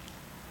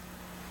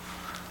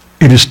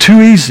 It is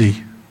too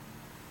easy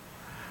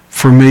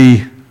for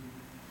me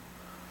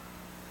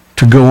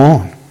to go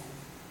on.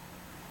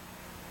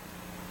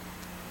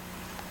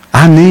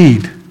 I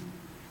need,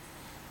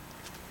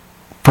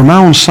 for my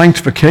own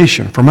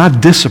sanctification, for my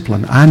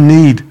discipline, I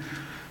need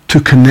to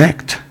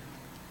connect.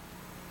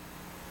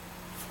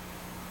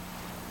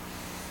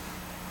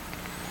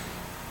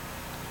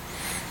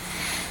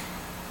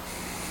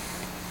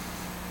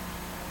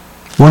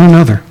 One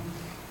another.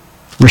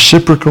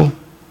 Reciprocal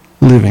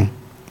living.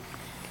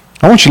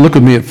 I want you to look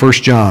with me at 1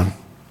 John.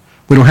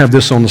 We don't have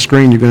this on the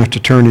screen. You're going to have to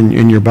turn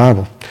in your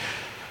Bible.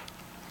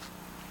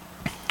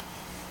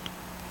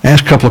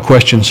 Ask a couple of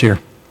questions here.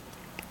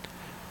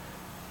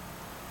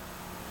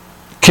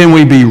 Can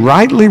we be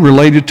rightly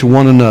related to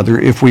one another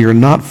if we are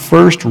not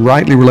first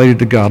rightly related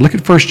to God? Look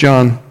at 1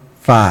 John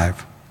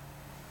 5.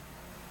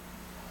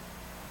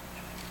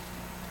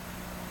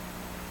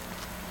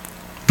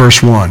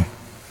 Verse 1.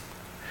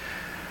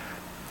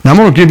 Now I'm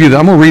going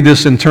to read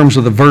this in terms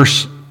of the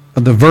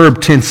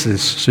verb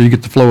tenses so you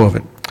get the flow of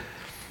it.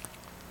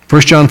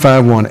 1 John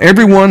 5:1.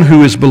 Everyone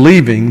who is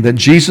believing that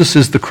Jesus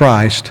is the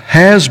Christ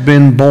has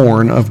been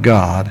born of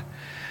God,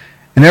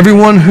 and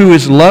everyone who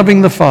is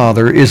loving the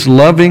Father is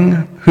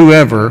loving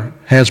whoever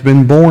has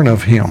been born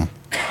of him.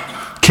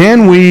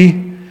 Can we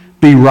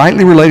be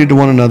rightly related to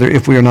one another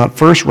if we are not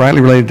first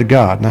rightly related to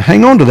God? Now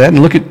hang on to that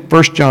and look at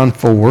 1 John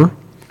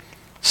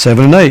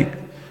 4:7 and 8.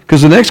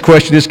 Because the next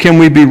question is, can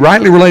we be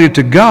rightly related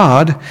to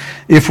God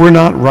if we're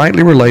not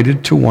rightly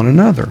related to one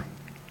another?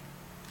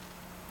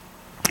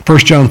 1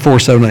 John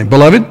 4:7 and 8.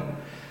 Beloved,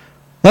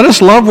 let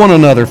us love one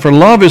another, for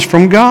love is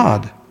from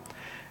God.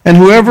 And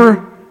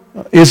whoever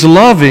is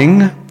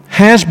loving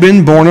has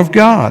been born of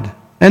God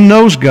and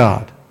knows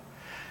God.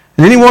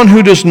 And anyone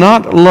who does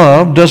not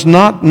love does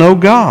not know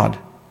God,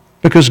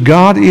 because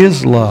God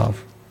is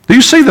love. Do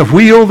you see the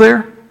wheel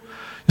there?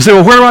 You say,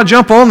 well, where do I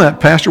jump on that,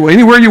 Pastor? Well,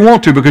 anywhere you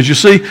want to, because you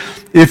see,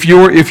 if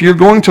you're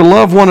going to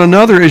love one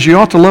another as you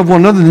ought to love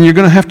one another, then you're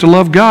going to have to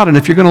love God. And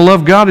if you're going to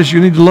love God as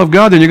you need to love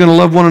God, then you're going to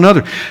love one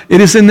another.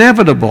 It is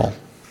inevitable.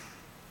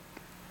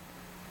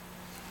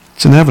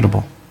 It's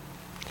inevitable.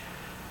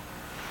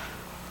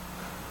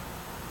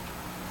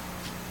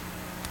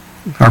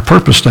 Our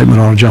purpose statement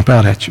ought to jump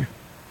out at you.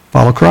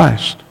 Follow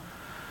Christ.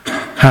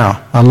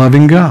 How? By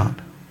loving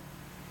God.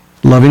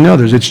 Loving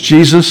others. It's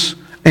Jesus'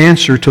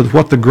 answer to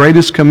what the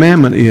greatest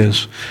commandment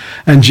is.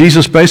 And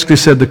Jesus basically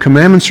said the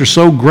commandments are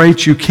so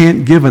great you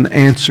can't give an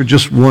answer,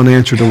 just one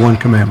answer to one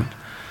commandment.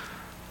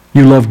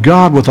 You love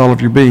God with all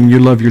of your being. You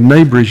love your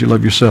neighbor as you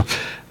love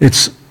yourself.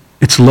 It's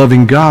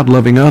loving God,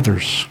 loving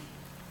others.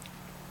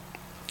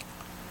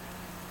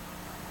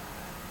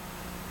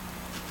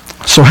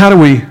 So how do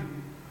we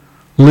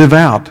live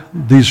out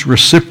these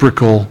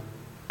reciprocal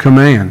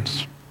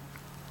commands?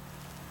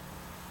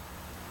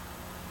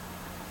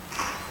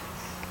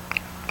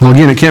 Well,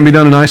 again, it can't be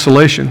done in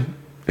isolation.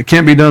 It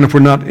can't be done if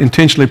we're not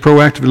intentionally,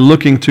 proactively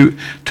looking to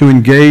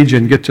engage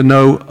and get to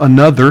know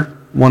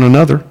one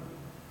another.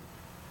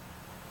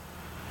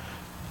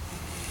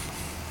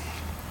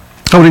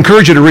 I would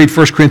encourage you to read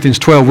 1 Corinthians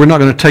 12. We're not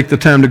going to take the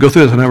time to go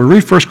through this. And I would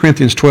read 1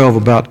 Corinthians 12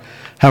 about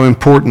how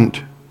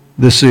important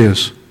this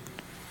is.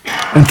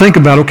 And think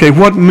about, okay,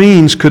 what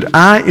means could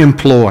I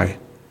employ?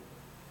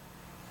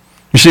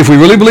 You see, if we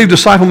really believe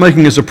disciple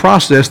making is a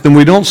process, then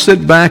we don't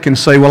sit back and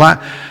say, well,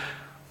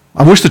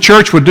 I wish the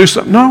church would do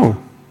something.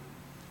 No.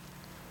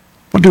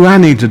 What do I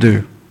need to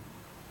do?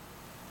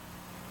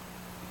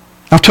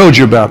 I've told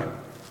you about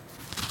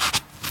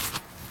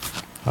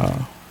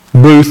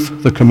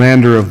Booth, the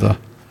commander of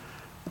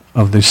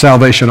the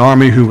Salvation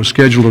Army, who was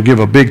scheduled to give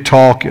a big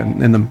talk up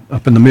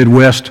in the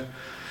Midwest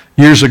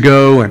years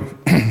ago,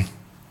 and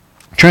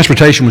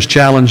transportation was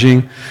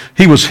challenging.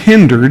 He was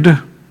hindered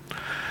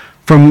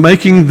from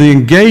making the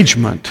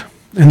engagement.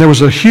 And there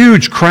was a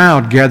huge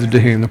crowd gathered to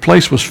him. The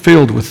place was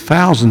filled with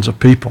thousands of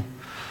people.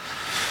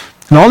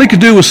 And all he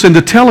could do was send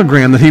a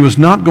telegram that he was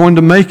not going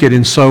to make it.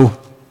 And so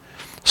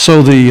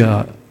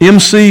the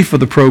MC for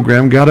the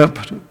program got up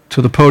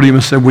to the podium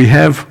and said, we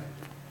have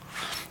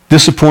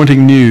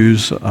disappointing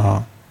news.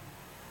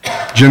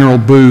 General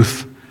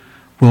Booth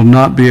will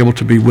not be able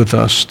to be with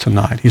us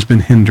tonight. He's been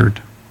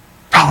hindered.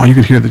 Oh, you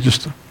can hear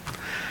just the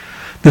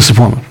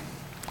disappointment.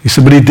 He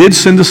said, but he did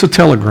send us a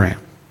telegram.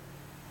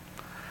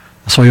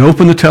 So he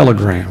opened the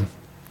telegram,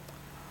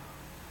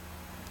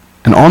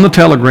 and on the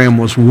telegram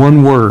was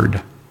one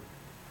word,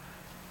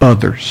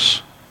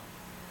 others.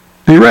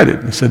 He read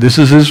it and said, this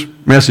is his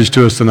message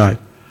to us tonight,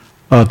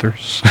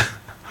 others.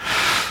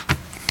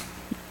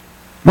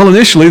 Well,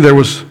 initially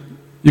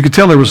you could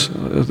tell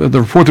the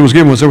report that was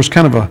given was there was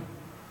kind of a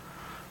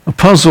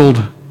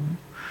puzzled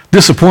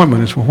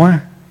disappointment. It's, well,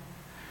 why?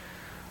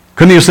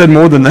 Couldn't he have said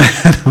more than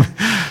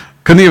that?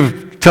 Couldn't he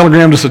have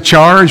telegrammed us a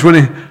charge?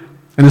 And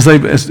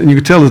you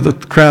could tell that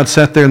the crowd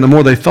sat there, and the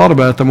more they thought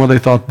about it, the more they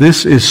thought,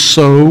 this is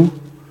so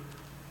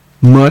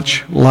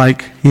much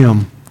like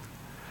him.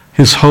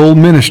 His whole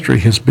ministry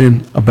has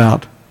been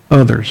about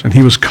others, and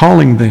he was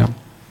calling them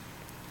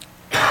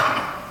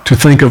to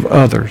think of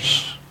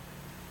others,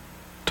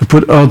 to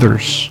put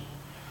others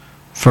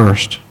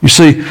first. You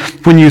see,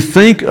 when you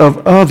think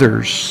of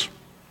others,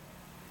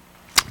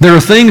 there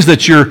are things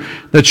that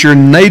your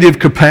native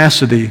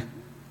capacity,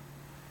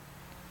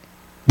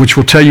 which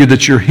will tell you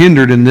that you're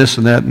hindered in this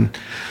and that, and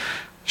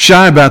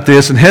shy about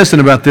this and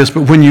hesitant about this,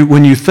 but when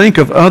you think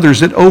of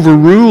others, it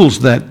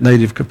overrules that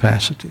native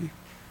capacity,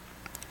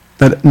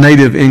 that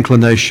native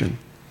inclination.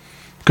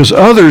 Because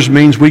others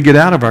means we get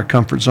out of our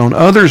comfort zone.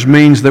 Others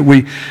means that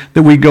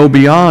we go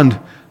beyond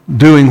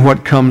doing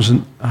what comes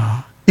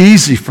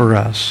easy for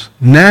us,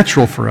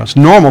 natural for us,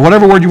 normal,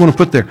 whatever word you want to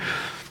put there.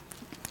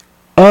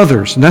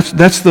 Others, and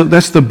that's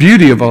the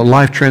beauty of a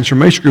life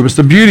transformation group. It's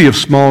the beauty of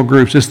small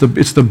groups. It's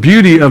the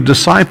beauty of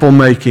disciple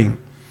making.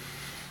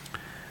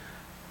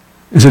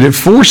 Is that it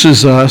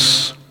forces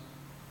us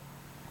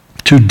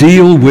to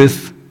deal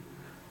with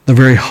the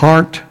very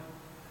heart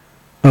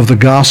of the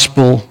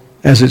gospel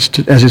as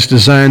it's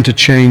designed to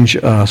change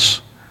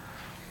us,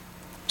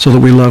 so that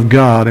we love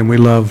God and we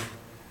love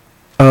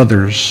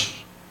others,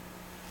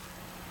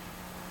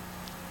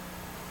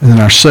 and then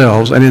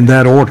ourselves, and in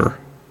that order.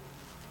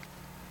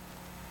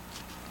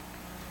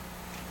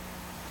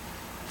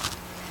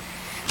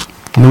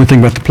 And then we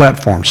think about the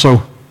platform.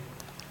 So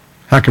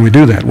how can we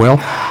do that? Well,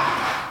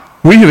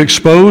 we have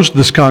exposed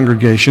this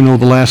congregation over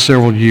the last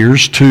several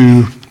years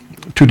to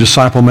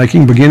disciple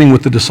making, beginning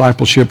with the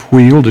discipleship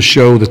wheel, to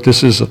show that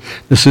this is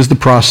the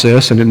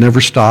process, and it never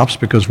stops,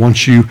 because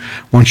once you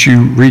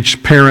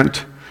reach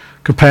parent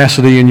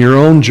capacity in your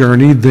own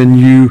journey, then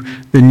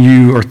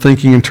you are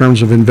thinking in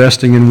terms of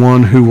investing in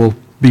one who will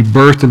be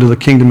birthed into the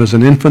kingdom as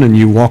an infant, and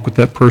you walk with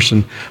that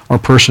person or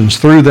persons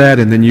through that,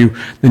 and then you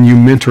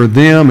mentor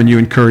them and you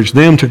encourage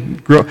them to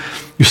grow.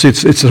 You see,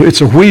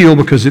 it's a wheel,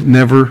 because it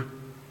never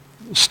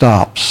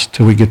stops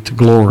till we get to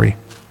glory.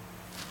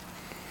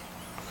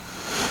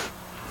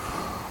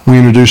 We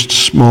introduced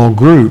small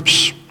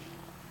groups,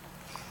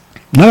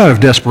 not out of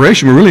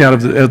desperation, but really out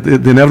of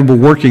the inevitable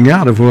working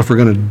out of, well, if we're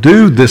going to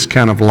do this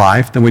kind of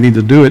life, then we need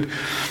to do it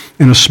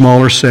in a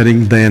smaller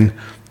setting than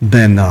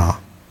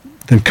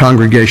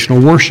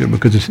congregational worship,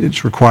 because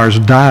it requires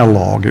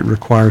dialogue. It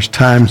requires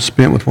time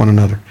spent with one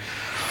another.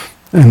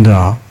 And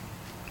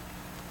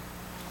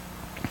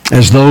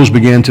as those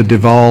began to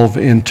devolve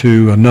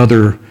into an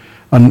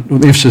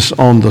emphasis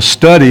on the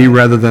study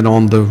rather than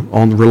on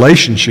the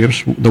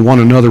relationships, the one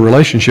another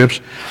relationships,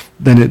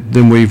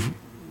 then we've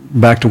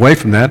backed away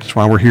from that. That's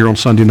why we're here on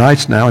Sunday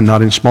nights now and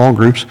not in small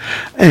groups,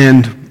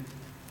 and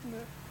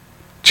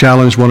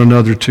challenge one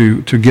another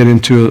to get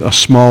into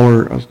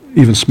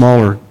even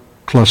smaller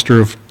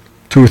cluster of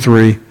 2 or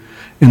 3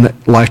 in the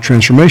life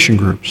transformation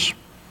groups.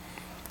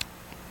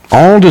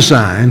 All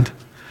designed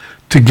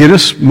to get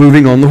us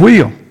moving on the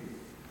wheel.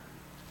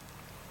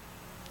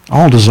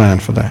 All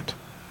designed for that.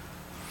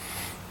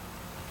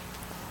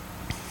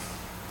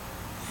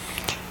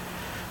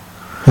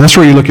 And that's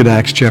where you look at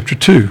Acts chapter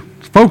 2.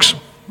 Folks,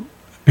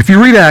 if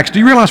you read Acts, do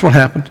you realize what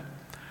happened?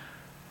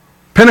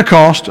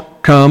 Pentecost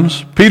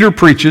comes, Peter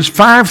preaches,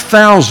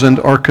 5,000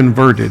 are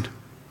converted.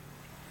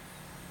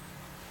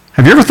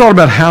 Have you ever thought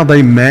about how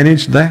they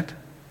managed that?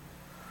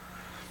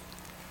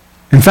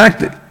 In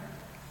fact, a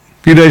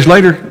few days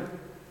later,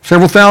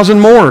 several thousand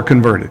more are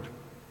converted.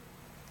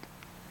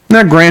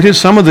 Now, granted,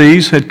 some of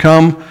these had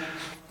come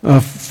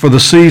for the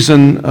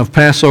season of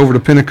Passover to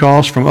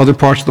Pentecost from other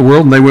parts of the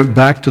world, and they went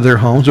back to their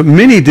homes. But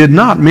many did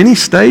not. Many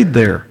stayed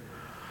there.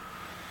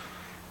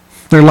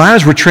 Their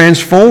lives were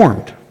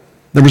transformed.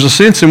 There was a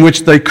sense in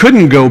which they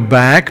couldn't go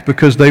back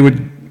because they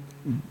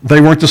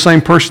weren't the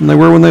same person they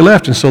were when they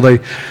left. And so they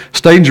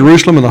stayed in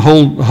Jerusalem, and the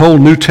whole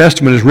New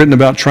Testament is written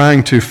about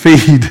trying to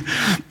feed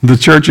the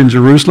church in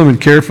Jerusalem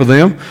and care for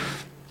them.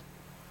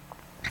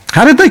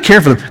 How did they care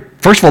for them?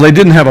 First of all, they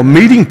didn't have a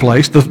meeting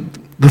place. The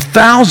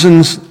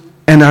thousands,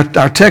 and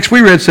our text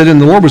we read said,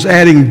 and the Lord was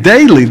adding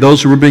daily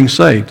those who were being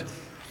saved.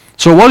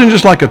 So it wasn't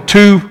just like a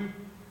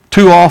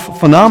two-off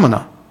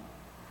phenomena.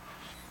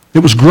 It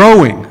was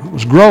growing. It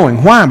was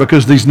growing. Why?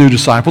 Because these new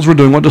disciples were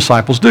doing what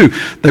disciples do.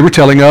 They were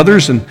telling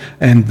others, and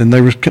then they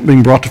were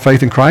being brought to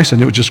faith in Christ,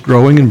 and it was just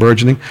growing and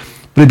burgeoning.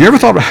 But have you ever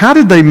thought, how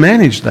did they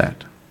manage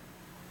that?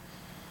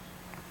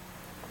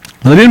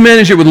 Well, they didn't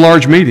manage it with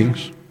large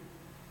meetings.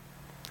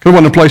 There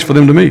wasn't a place for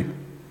them to meet.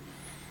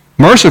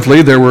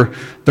 Mercifully, there were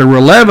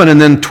 11, and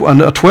then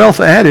a 12th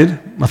added.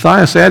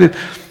 Matthias added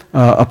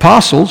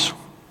apostles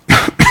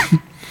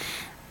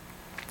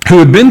who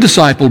had been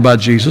discipled by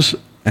Jesus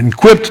and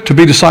equipped to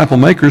be disciple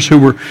makers, who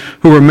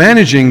were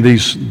managing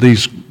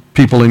these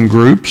people in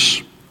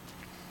groups.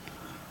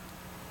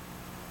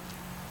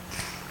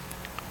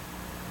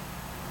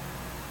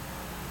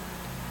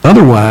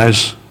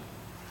 Otherwise,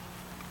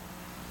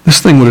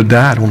 this thing would have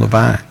died on the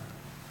vine.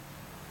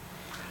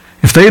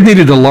 If they had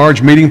needed a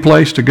large meeting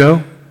place to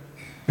go,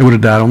 it would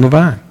have died on the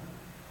vine.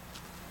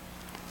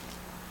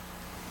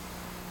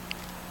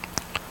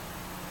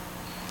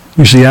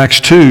 You see,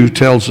 Acts 2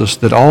 tells us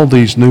that all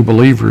these new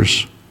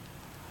believers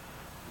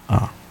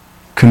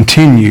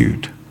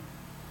continued.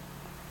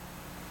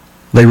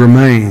 They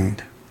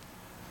remained.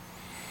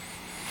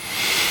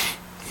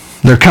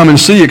 Their come and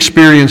see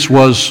experience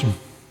was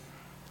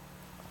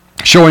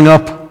showing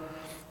up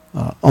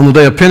on the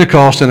day of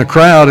Pentecost in a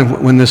crowd,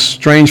 and when this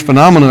strange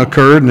phenomenon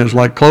occurred, and it was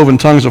like cloven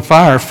tongues of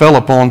fire fell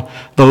upon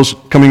those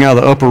coming out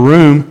of the upper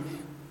room.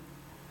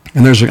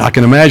 And I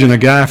can imagine a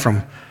guy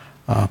from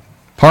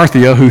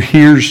Parthia who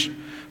hears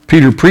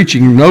Peter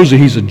preaching, knows that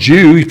he's a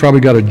Jew. He's probably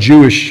got a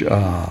Jewish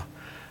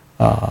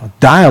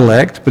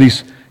dialect, but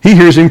he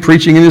hears him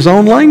preaching in his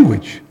own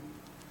language.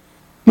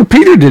 Well,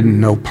 Peter didn't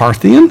know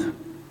Parthian.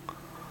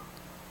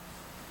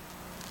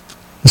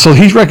 And so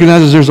he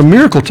recognizes there's a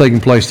miracle taking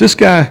place. This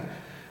guy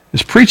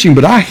is preaching,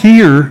 but I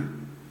hear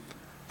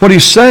what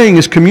he's saying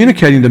is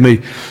communicating to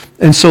me.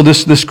 And so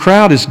this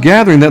crowd is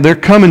gathering. That their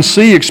come and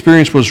see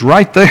experience was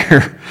right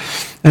there.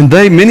 And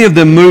many of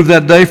them moved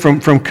that day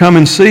from come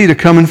and see to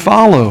come and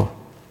follow.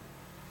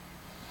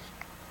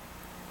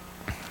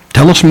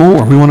 Tell us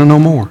more. We want to know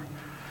more.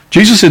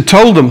 Jesus had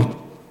told them,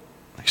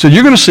 he said,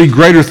 you're going to see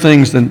greater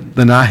things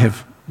than I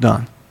have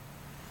done.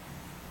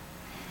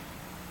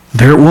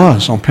 There it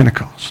was on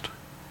Pentecost.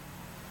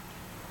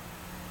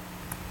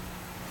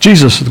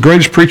 Jesus, the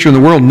greatest preacher in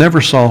the world, never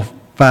saw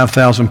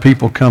 5,000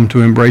 people come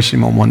to embrace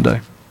him on one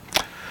day.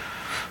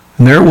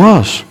 And there it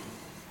was.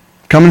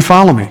 Come and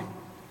follow me.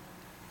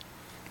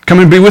 Come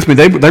and be with me.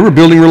 They were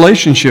building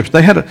relationships.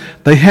 They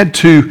had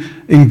to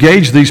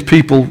engage these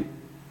people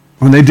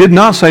when they did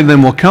not say to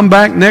them, well, come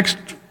back next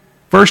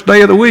first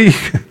day of the week.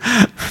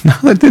 No,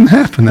 that didn't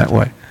happen that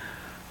way.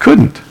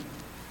 Couldn't.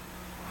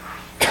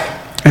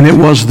 And it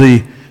was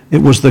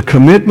the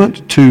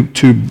commitment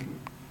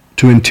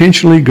to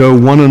intentionally go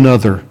one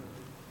another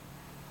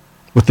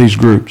with these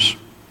groups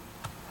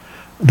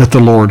that the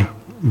Lord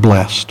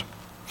blessed.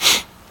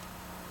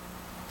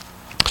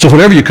 So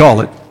whatever you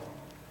call it,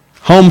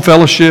 home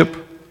fellowship,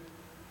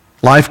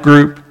 life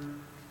group,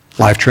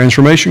 life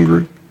transformation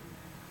group,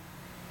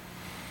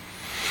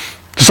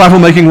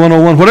 Disciplemaking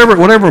 101,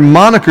 whatever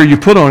moniker you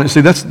put on it,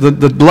 see, that's the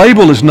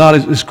label is not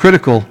as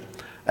critical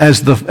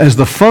as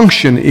the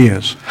function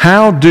is.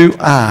 How do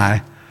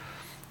I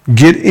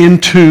get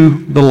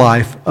into the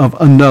life of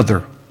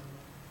another?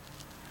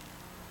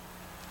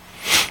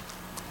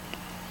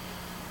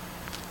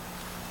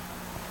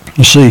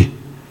 You see,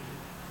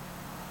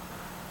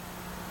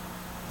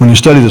 when you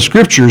study the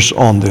scriptures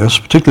on this,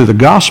 particularly the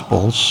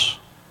Gospels,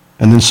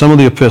 and then some of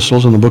the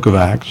epistles in the book of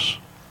Acts,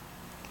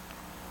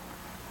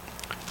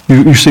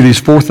 you see these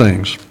four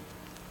things.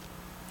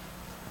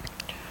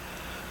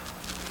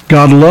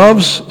 God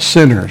loves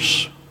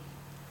sinners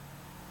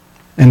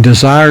and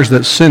desires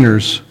that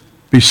sinners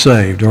be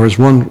saved, or as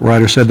one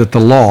writer said, that the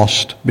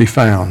lost be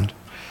found.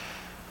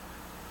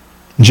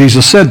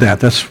 Jesus said that.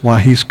 That's why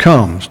he's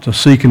come, to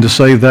seek and to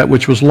save that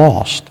which was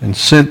lost, and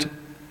sent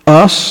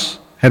us.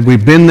 Had we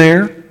been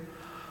there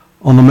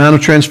on the Mount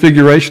of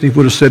Transfiguration, he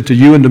would have said to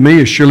you and to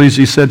me, as surely as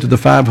he said to the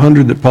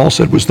 500 that Paul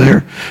said was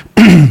there,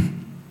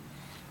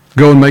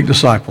 go and make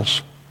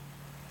disciples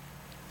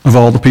of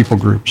all the people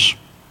groups.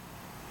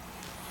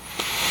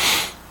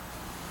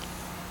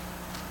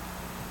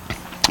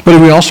 But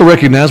we also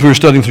recognize, we were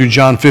studying through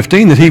John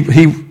 15, that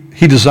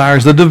he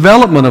desires the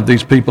development of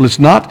these people. It's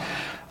not,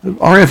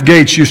 R.F.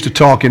 Gates used to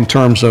talk in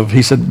terms of,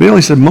 he said,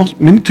 Bill,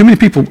 too many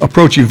people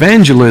approach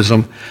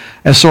evangelism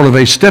as sort of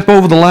a step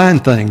over the line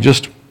thing.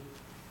 Just,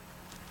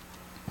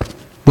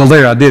 well,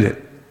 there, I did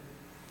it.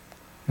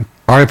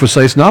 R.F. would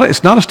say it's not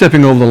a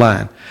stepping over the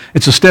line.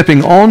 It's a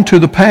stepping onto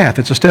the path.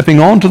 It's a stepping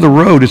onto the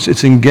road.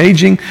 It's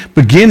engaging,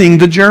 beginning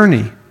the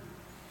journey.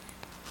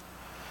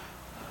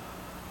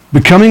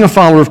 Becoming a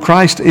follower of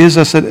Christ is,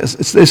 I said,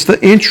 it's the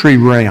entry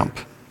ramp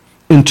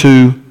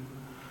into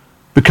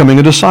becoming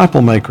a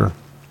disciple maker.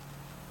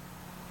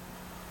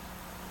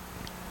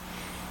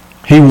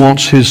 He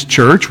wants his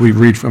church, we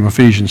read from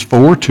Ephesians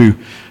 4, to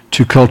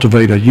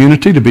cultivate a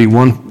unity, to be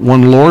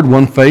one Lord,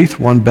 one faith,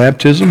 one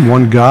baptism,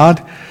 one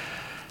God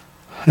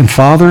and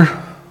Father,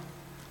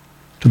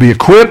 to be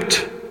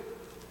equipped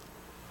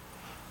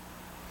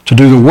to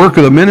do the work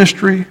of the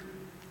ministry,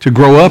 to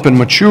grow up and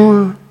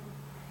mature.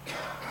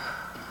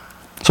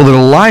 So that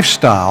a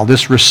lifestyle,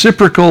 this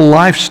reciprocal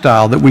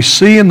lifestyle that we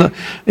see in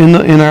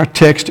our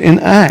text in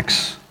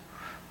Acts,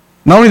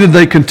 not only did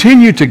they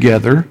continue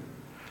together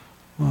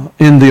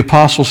in the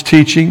apostles'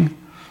 teaching,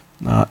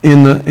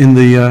 in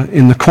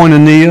the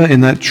koinonia,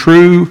 in that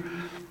true,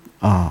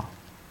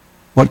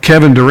 what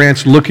Kevin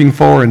Durant's looking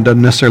for and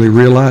doesn't necessarily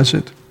realize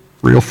it,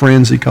 real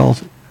friends he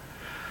calls it,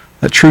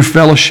 that true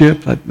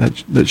fellowship,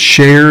 that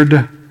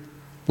shared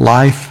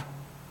life,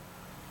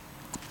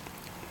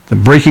 the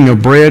breaking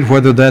of bread,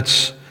 whether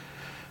that's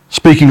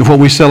speaking of what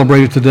we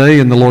celebrated today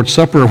in the Lord's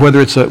Supper, or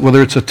whether it's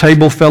a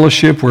table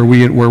fellowship where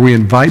we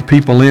invite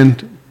people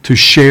in to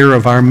share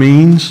of our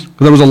means.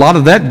 There was a lot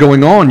of that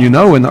going on, in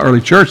the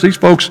early church. These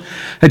folks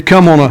had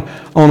come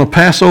on a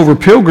Passover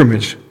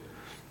pilgrimage.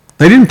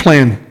 They didn't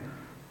plan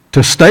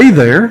to stay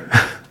there.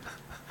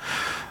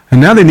 And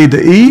now they need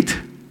to eat.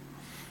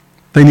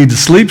 They need to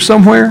sleep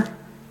somewhere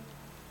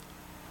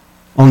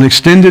on an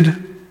extended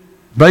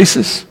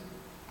basis.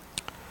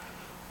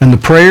 And the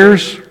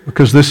prayers,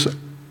 because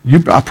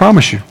I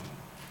promise you,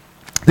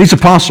 these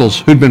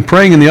apostles who'd been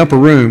praying in the upper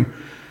room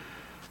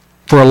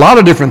for a lot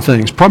of different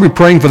things, probably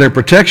praying for their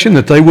protection,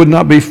 that they would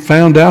not be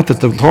found out,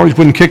 that the authorities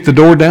wouldn't kick the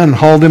door down and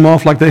haul them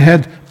off like they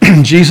had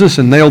Jesus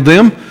and nailed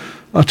them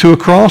to a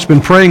cross,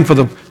 been praying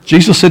for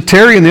Jesus said,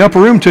 tarry in the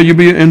upper room till you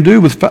be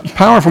endued with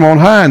power from on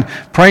high, and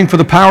praying for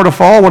the power to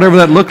fall, whatever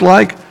that looked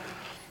like,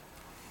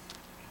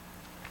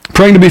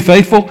 praying to be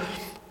faithful.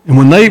 And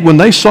when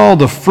they saw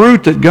the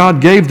fruit that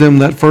God gave them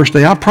that first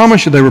day, I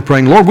promise you they were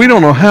praying, Lord, we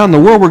don't know how in the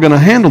world we're going to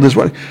handle this.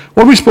 What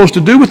are we supposed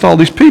to do with all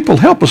these people?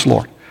 Help us,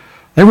 Lord.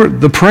 They were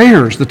the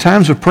prayers, the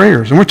times of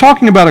prayers. And we're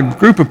talking about a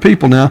group of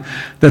people now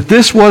that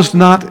this was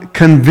not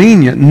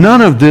convenient.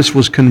 None of this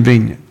was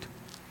convenient.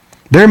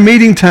 Their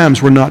meeting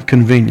times were not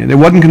convenient. It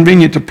wasn't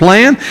convenient to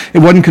plan. It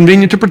wasn't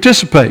convenient to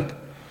participate.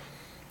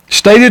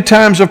 Stated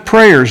times of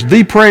prayers,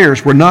 the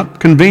prayers, were not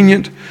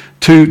convenient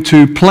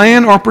to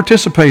plan or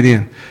participate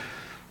in,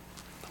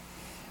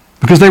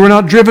 because they were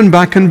not driven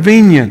by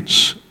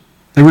convenience.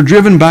 They were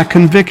driven by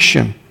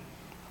conviction.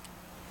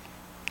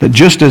 That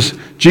just as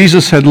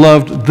Jesus had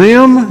loved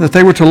them, that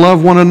they were to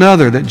love one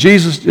another. That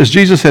as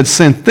Jesus had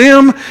sent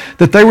them,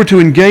 that they were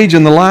to engage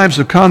in the lives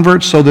of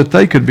converts so that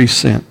they could be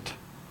sent.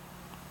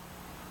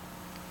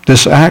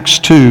 This Acts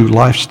 2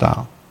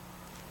 lifestyle.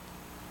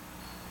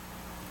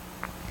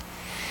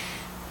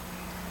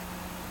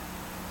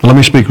 Let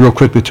me speak real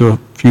quickly to a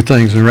few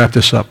things and wrap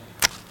this up.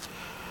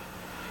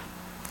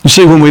 You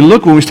see, when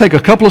we take a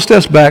couple of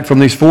steps back from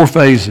these four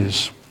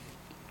phases,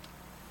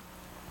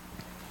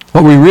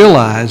 what we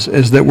realize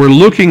is that we're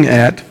looking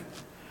at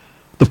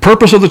the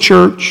purpose of the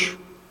church,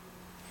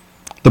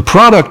 the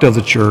product of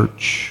the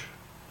church,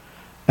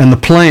 and the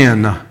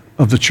plan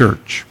of the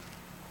church.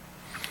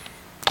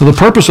 So the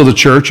purpose of the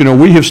church,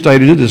 we have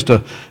stated it is to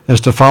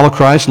follow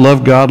Christ,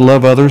 love God,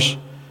 love others,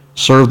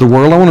 serve the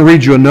world. I want to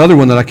read you another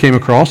one that I came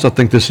across. I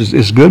think this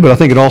is good, but I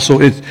think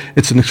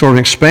it's an sort of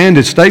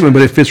expanded statement,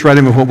 but it fits right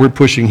in with what we're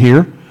pushing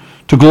here.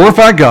 To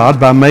glorify God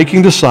by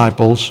making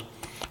disciples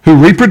who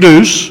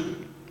reproduce,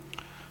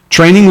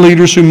 training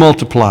leaders who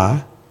multiply,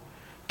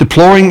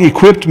 deploying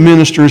equipped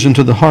ministers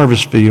into the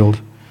harvest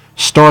field,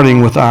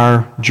 starting with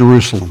our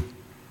Jerusalem.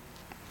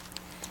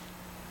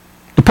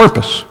 The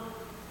purpose.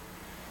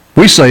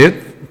 We say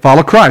it,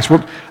 follow Christ.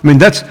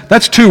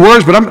 That's two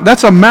words, but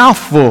that's a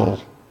mouthful.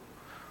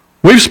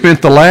 We've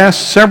spent the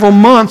last several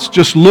months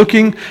just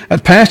looking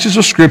at passages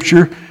of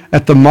Scripture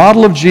at the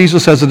model of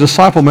Jesus as a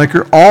disciple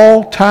maker,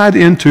 all tied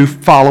into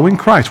following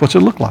Christ. What's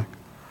it look like?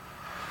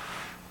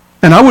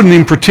 And I wouldn't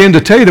even pretend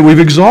to tell you that we've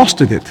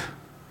exhausted it.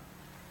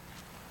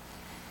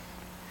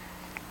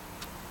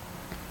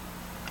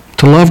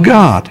 To love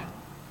God.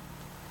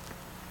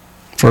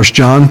 1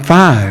 John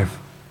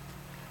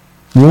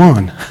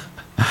 5:1.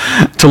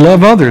 To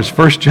love others.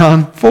 1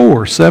 John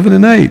 4:7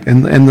 and 8.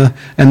 And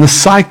the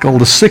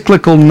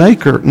cyclical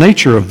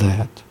nature of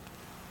that.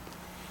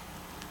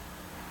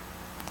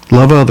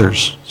 Love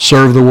others.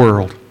 Serve the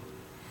world.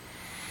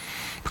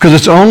 Because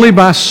it's only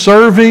by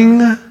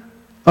serving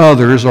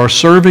others or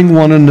serving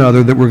one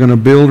another that we're going to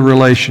build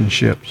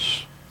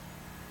relationships.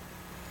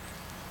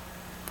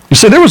 You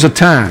see, there was a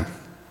time,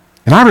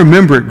 and I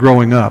remember it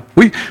growing up.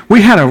 We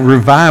had a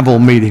revival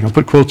meeting. I'll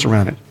put quotes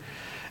around it.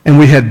 And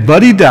we had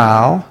Buddy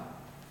Dial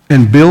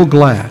and Bill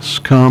Glass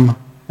come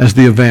as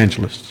the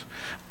evangelists.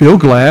 Bill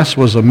Glass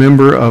was a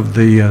member of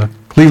the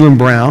Cleveland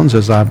Browns,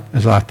 as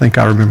I think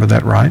I remember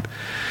that right.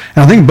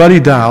 And I think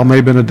Buddy Dial may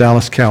have been a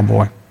Dallas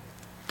Cowboy.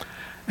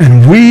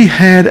 And we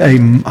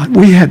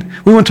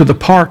went to the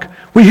park.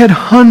 We had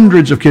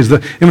hundreds of kids.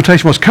 The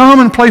invitation was, come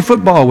and play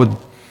football with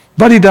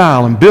Buddy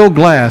Dial and Bill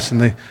Glass.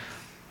 And they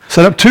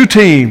set up two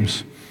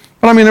teams.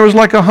 But there was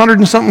like 100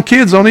 and something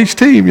kids on each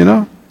team,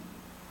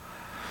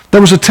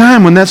 There was a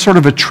time when that sort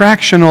of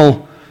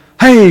attractional,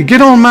 hey,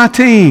 get on my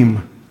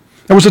team.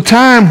 There was a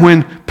time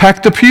when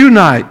Pack the Pew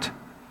night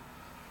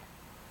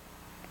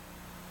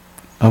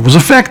was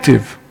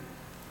effective.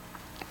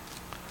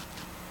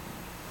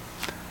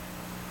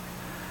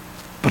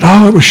 But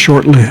it was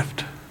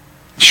short-lived,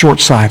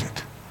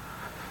 short-sighted.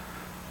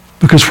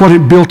 Because what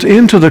it built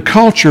into the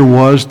culture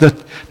was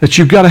that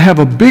you've got to have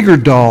a bigger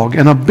dog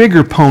and a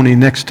bigger pony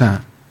next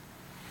time.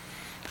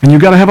 And you've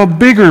got to have a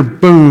bigger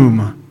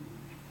boom.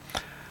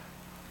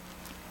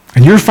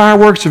 And your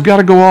fireworks have got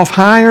to go off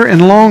higher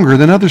and longer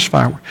than others'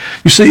 fireworks.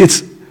 You see,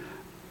 it's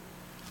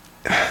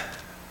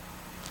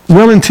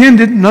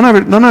well-intended, none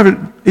of it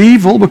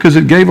evil, because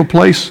it gave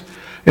a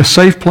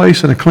safe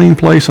place and a clean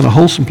place and a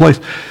wholesome place.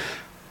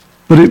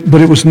 But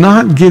it was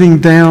not getting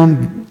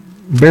down,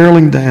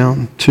 barreling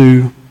down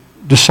to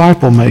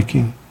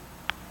disciple-making.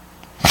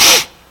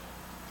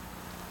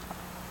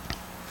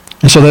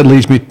 And so that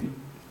leads me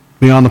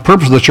beyond the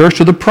purpose of the church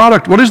to the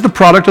product. What is the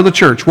product of the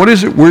church? What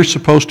is it we're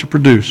supposed to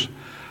produce?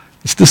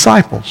 It's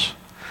disciples.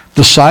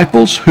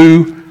 Disciples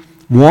who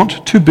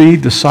want to be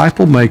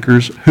disciple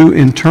makers, who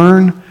in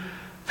turn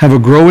have a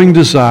growing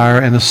desire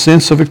and a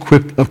sense of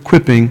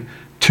equipping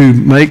to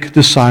make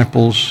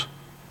disciples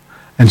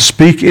and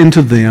speak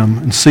into them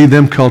and see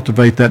them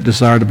cultivate that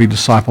desire to be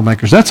disciple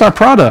makers. That's our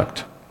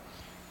product.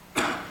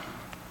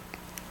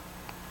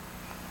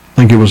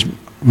 I think it was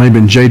maybe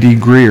in J.D.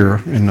 Greer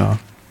in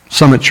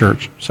Summit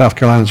Church, South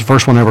Carolina. It's the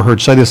first one I ever heard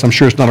say this. I'm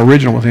sure it's not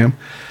original with him.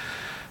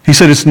 He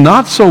said it's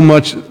not so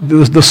much,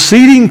 the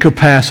seating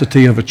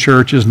capacity of a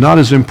church is not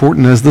as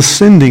important as the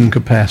sending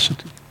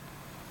capacity.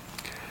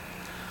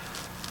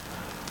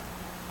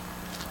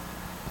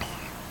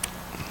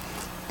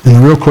 And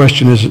the real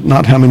question is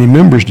not how many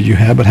members do you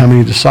have, but how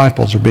many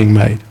disciples are being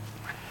made.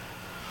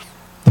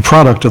 The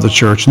product of the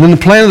church. And then the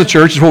plan of the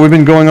church is what we've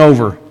been going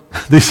over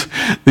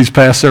these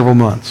past several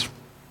months.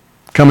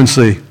 Come and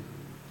see.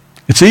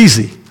 It's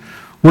easy.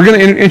 We're going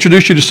to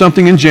introduce you to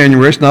something in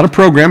January. It's not a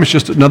program. It's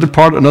just another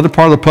part of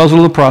the puzzle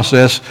of the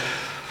process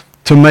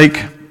to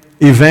make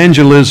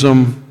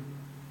evangelism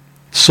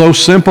so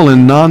simple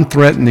and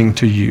non-threatening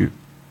to you.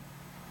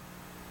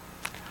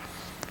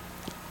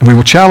 And we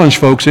will challenge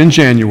folks in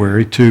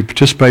January to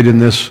participate in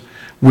this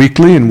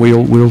weekly, and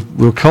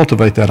we'll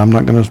cultivate that. I'm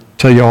not going to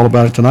tell you all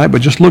about it tonight,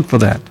 but just look for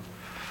that.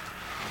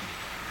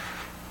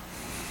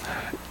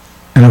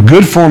 In a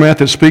good format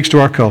that speaks to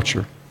our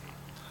culture.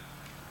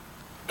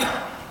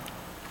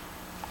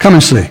 Come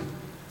and see.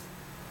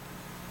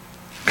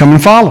 Come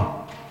and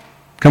follow.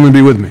 Come and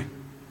be with me.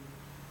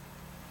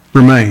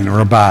 Remain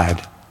or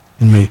abide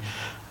in me.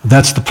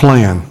 That's the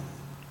plan.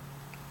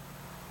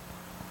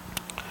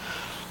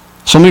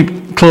 So let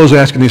me close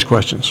asking these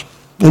questions.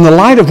 In the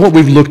light of what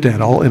we've looked at,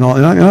 and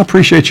I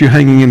appreciate you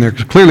hanging in there,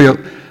 because clearly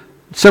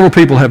several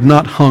people have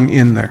not hung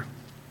in there.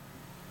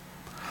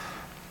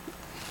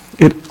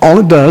 All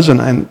it does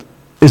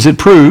is it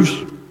proves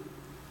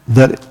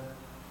that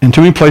in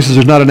too many places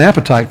there's not an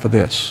appetite for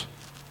this.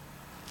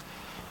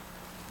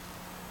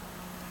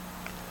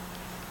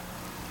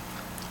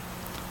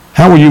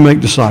 How will you make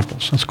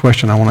disciples? That's a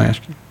question I want to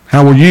ask you.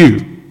 How will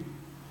you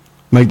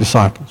make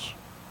disciples?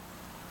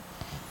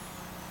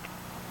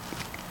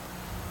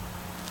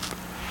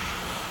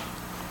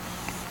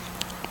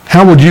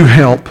 How would you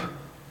help?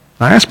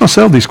 I ask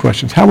myself these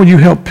questions. How will you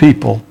help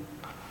people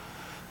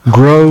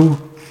grow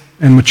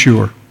and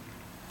mature?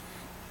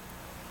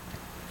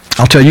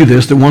 I'll tell you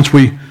this, that once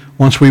we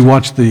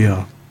watch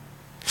the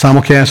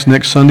simulcast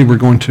next Sunday, we're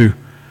going to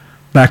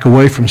back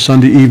away from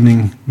Sunday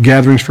evening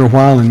gatherings for a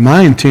while, and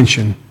my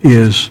intention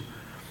is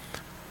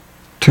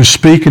to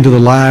speak into the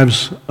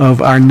lives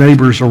of our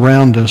neighbors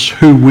around us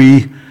who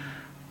we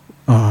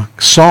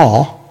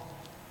saw.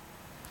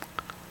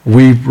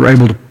 We were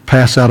able to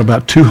pass out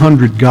about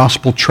 200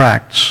 gospel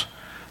tracts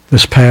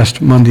this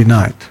past Monday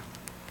night.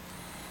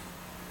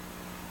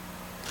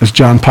 As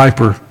John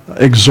Piper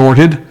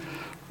exhorted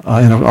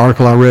in an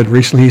article I read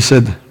recently, he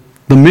said,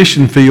 the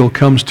mission field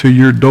comes to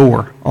your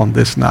door on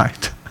this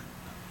night.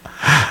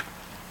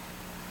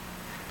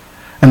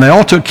 And they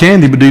all took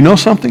candy, but do you know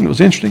something that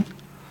was interesting?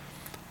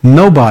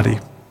 Nobody,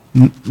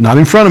 not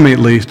in front of me at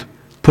least,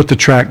 put the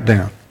tract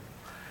down.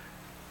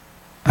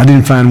 I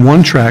didn't find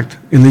one tract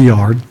in the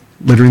yard,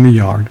 littering the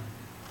yard.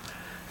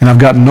 And I've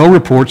gotten no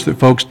reports that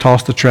folks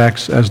tossed the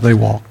tracts as they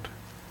walked.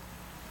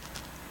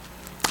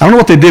 I don't know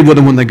what they did with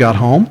them when they got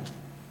home.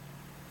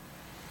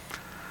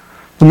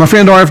 But my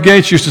friend R.F.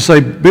 Gates used to say,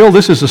 Bill,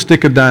 this is a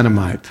stick of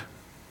dynamite.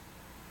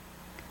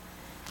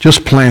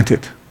 Just plant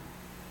it.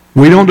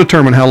 We don't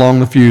determine how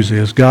long the fuse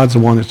is. God's the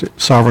one that's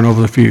sovereign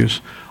over the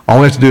fuse. All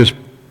we have to do is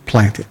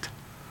plant it.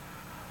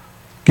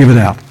 Give it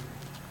out.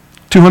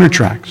 200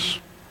 tracts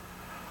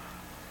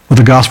with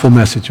a gospel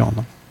message on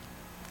them,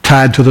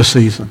 tied to the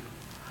season.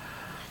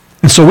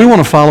 And so we want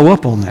to follow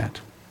up on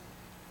that.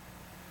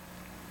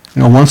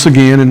 You know, once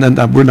again, and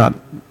we're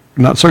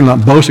certainly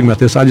not boasting about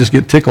this, I just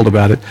get tickled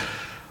about it.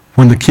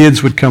 When the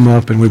kids would come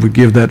up and we would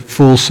give that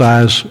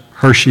full-size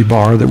Hershey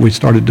bar that we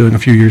started doing a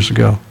few years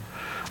ago.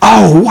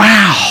 Oh,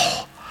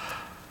 wow!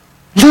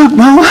 Look,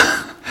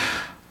 Mama!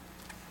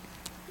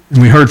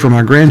 And we heard from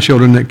our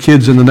grandchildren that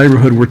kids in the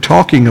neighborhood were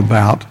talking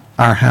about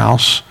our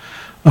house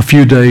a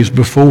few days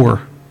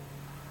before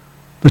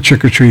the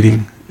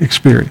trick-or-treating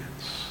experience.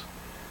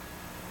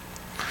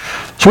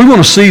 So we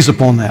want to seize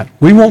upon that.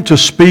 We want to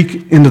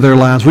speak into their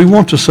lives. We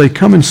want to say,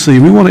 come and see.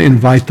 We want to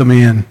invite them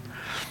in.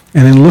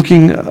 And in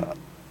looking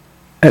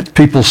at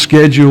people's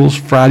schedules,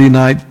 Friday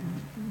night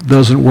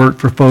doesn't work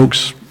for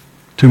folks.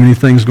 Too many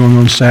things going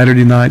on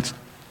Saturday nights.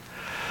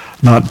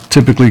 Not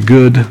typically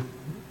good.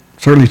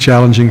 Certainly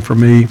challenging for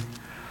me.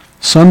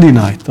 Sunday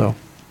night, though,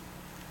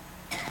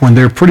 when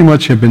they pretty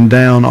much have been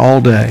down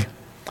all day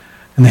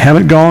and they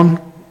haven't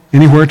gone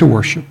anywhere to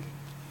worship,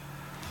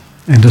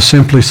 and to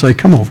simply say,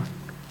 come over.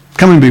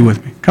 Come and be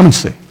with me. Come and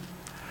see.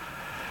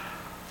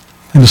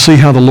 And to see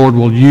how the Lord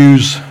will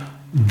use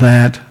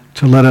that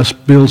to let us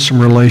build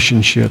some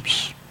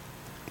relationships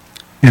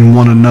in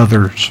one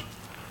another's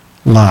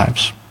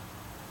lives.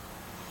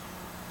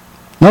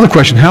 Another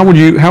question, how will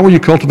you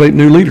cultivate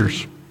new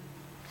leaders?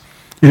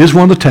 It is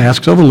one of the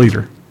tasks of a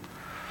leader.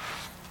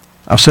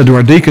 I've said to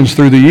our deacons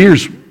through the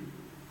years,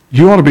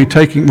 you ought to be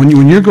taking,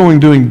 when you're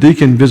doing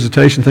deacon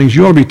visitation things,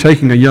 you ought to be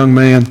taking a young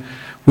man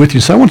with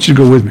you. So I want you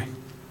to go with me.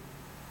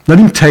 Let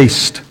him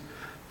taste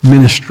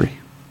ministry.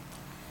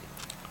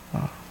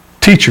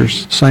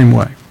 Teachers, same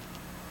way.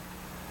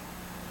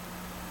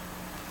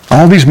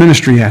 All these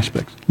ministry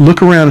aspects.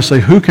 Look around and say,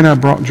 who can I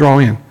draw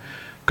in?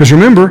 Because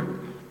remember,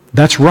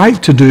 that's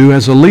right to do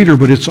as a leader,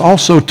 but it's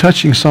also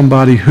touching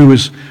somebody who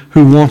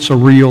wants a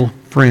real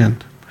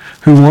friend,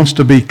 who wants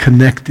to be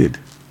connected.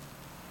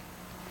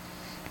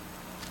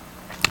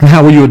 And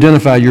how will you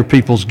identify your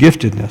people's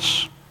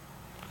giftedness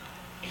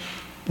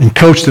and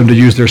coach them to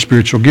use their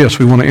spiritual gifts?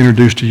 We want to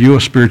introduce to you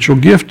a spiritual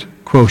gift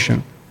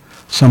quotient.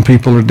 Some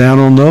people are down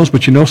on those,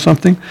 but you know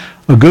something?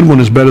 A good one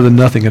is better than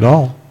nothing at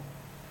all.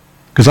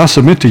 Because I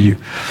submit to you,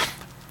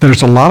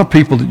 there's a lot of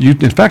people that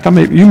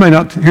you may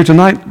not here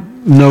tonight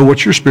know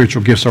what your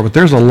spiritual gifts are, but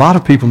there's a lot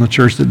of people in the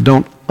church that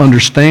don't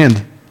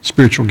understand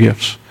spiritual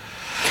gifts.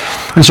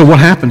 And so what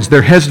happens?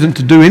 They're hesitant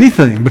to do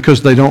anything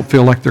because they don't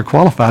feel like they're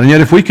qualified. And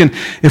yet if we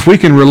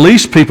can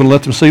release people and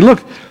let them see,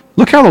 look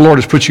how the Lord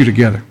has put you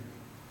together.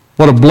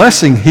 What a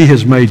blessing he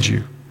has made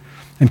you.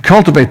 And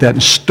cultivate that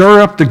and stir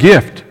up the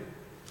gift.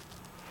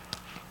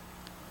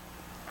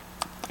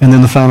 And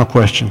then the final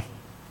question.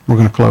 We're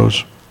going to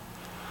close.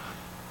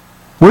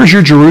 Where's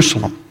your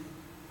Jerusalem?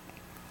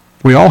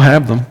 We all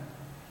have them.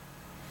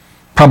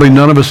 Probably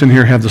none of us in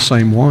here have the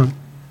same one.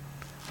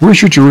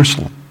 Where's your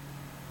Jerusalem?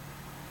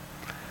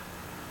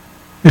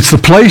 It's the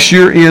place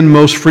you're in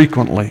most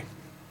frequently.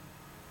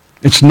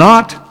 It's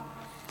not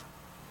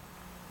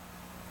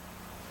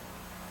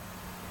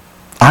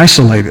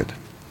isolated.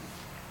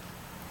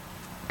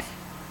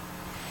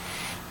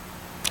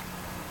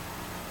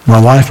 My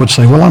wife would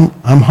say, well,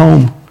 I'm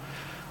home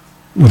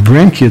with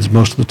grandkids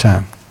most of the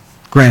time.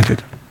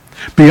 Granted.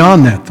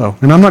 Beyond that, though,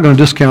 and I'm not going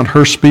to discount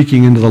her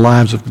speaking into the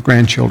lives of the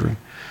grandchildren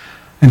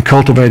and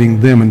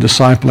cultivating them and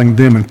discipling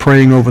them and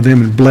praying over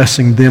them and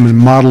blessing them and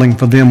modeling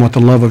for them what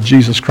the love of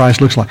Jesus Christ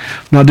looks like.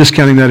 I'm not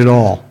discounting that at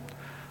all.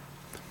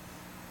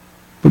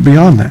 But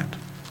beyond that,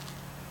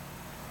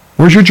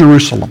 where's your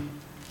Jerusalem?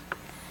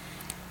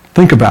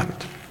 Think about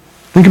it.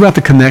 Think about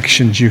the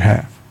connections you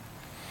have.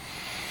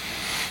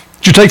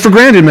 That you take for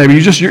granted maybe.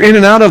 You're in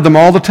and out of them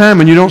all the time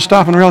and you don't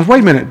stop and realize,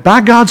 wait a minute,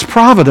 by God's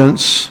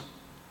providence,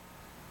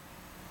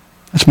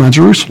 that's my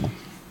Jerusalem.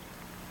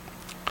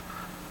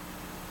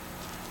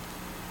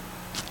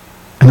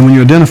 And then when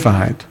you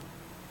identify it,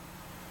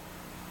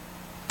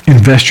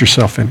 invest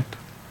yourself in it.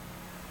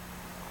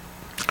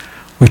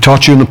 We've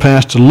taught you in the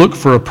past to look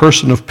for a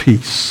person of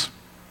peace.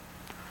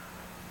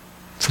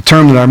 It's a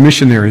term that our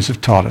missionaries have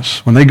taught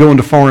us. When they go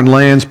into foreign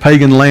lands,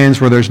 pagan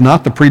lands where there's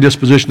not the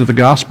predisposition of the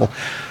gospel,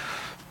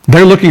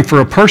 they're looking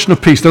for a person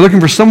of peace. They're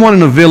looking for someone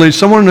in a village,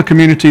 someone in a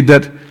community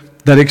that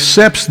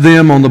accepts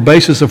them on the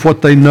basis of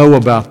what they know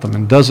about them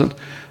and doesn't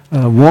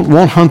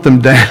won't hunt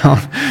them down,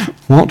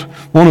 won't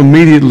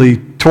immediately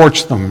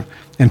torch them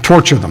and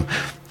torture them.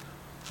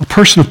 A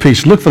person of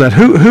peace. Look for that.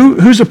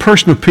 Who's a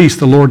person of peace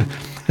the Lord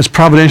has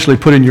providentially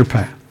put in your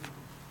path?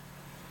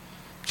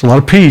 There's a lot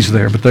of P's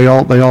there, but they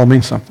all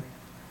mean something.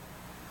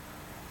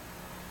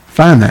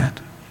 Find that.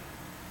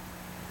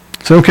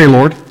 Say, okay,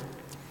 Lord,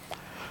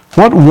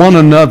 what one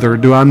another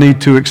do I need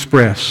to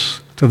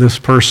express to this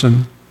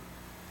person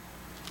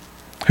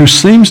who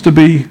seems to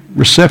be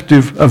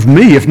receptive of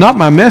me, if not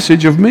my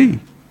message, of me?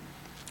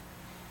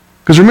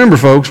 Because remember,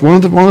 folks, one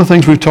of the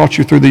things we've taught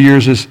you through the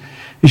years is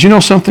you know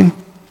something?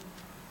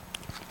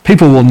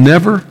 People will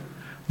never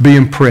be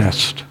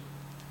impressed.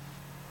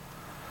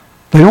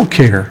 They don't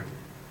care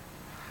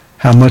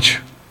how much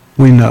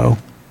we know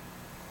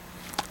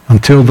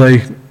until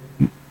they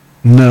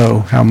know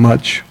how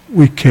much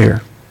we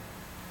care.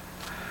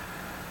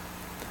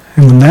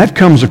 And when that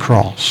comes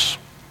across,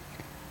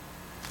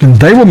 then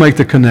they will make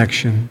the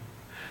connection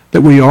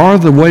that we are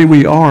the way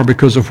we are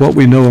because of what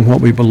we know and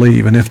what we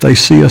believe. And if they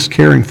see us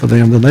caring for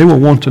them, then they will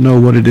want to know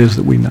what it is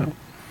that we know.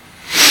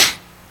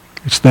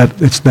 It's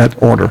that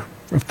order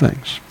of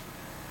things.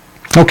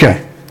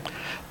 Okay,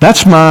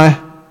 that's my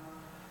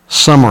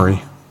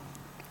summary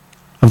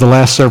of the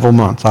last several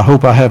months. I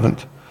hope I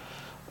haven't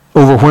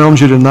overwhelmed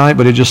you tonight,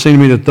 but it just seemed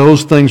to me that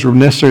those things were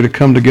necessary to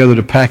come together,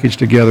 to package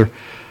together,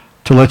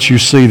 to let you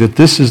see that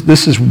this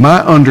is my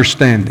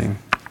understanding.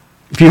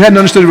 If you hadn't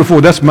understood it before,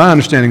 that's my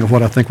understanding of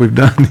what I think we've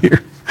done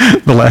here.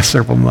 the last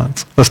several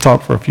months. Let's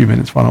talk for a few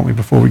minutes, why don't we,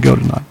 before we go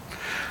tonight.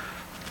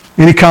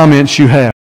 Any comments you have?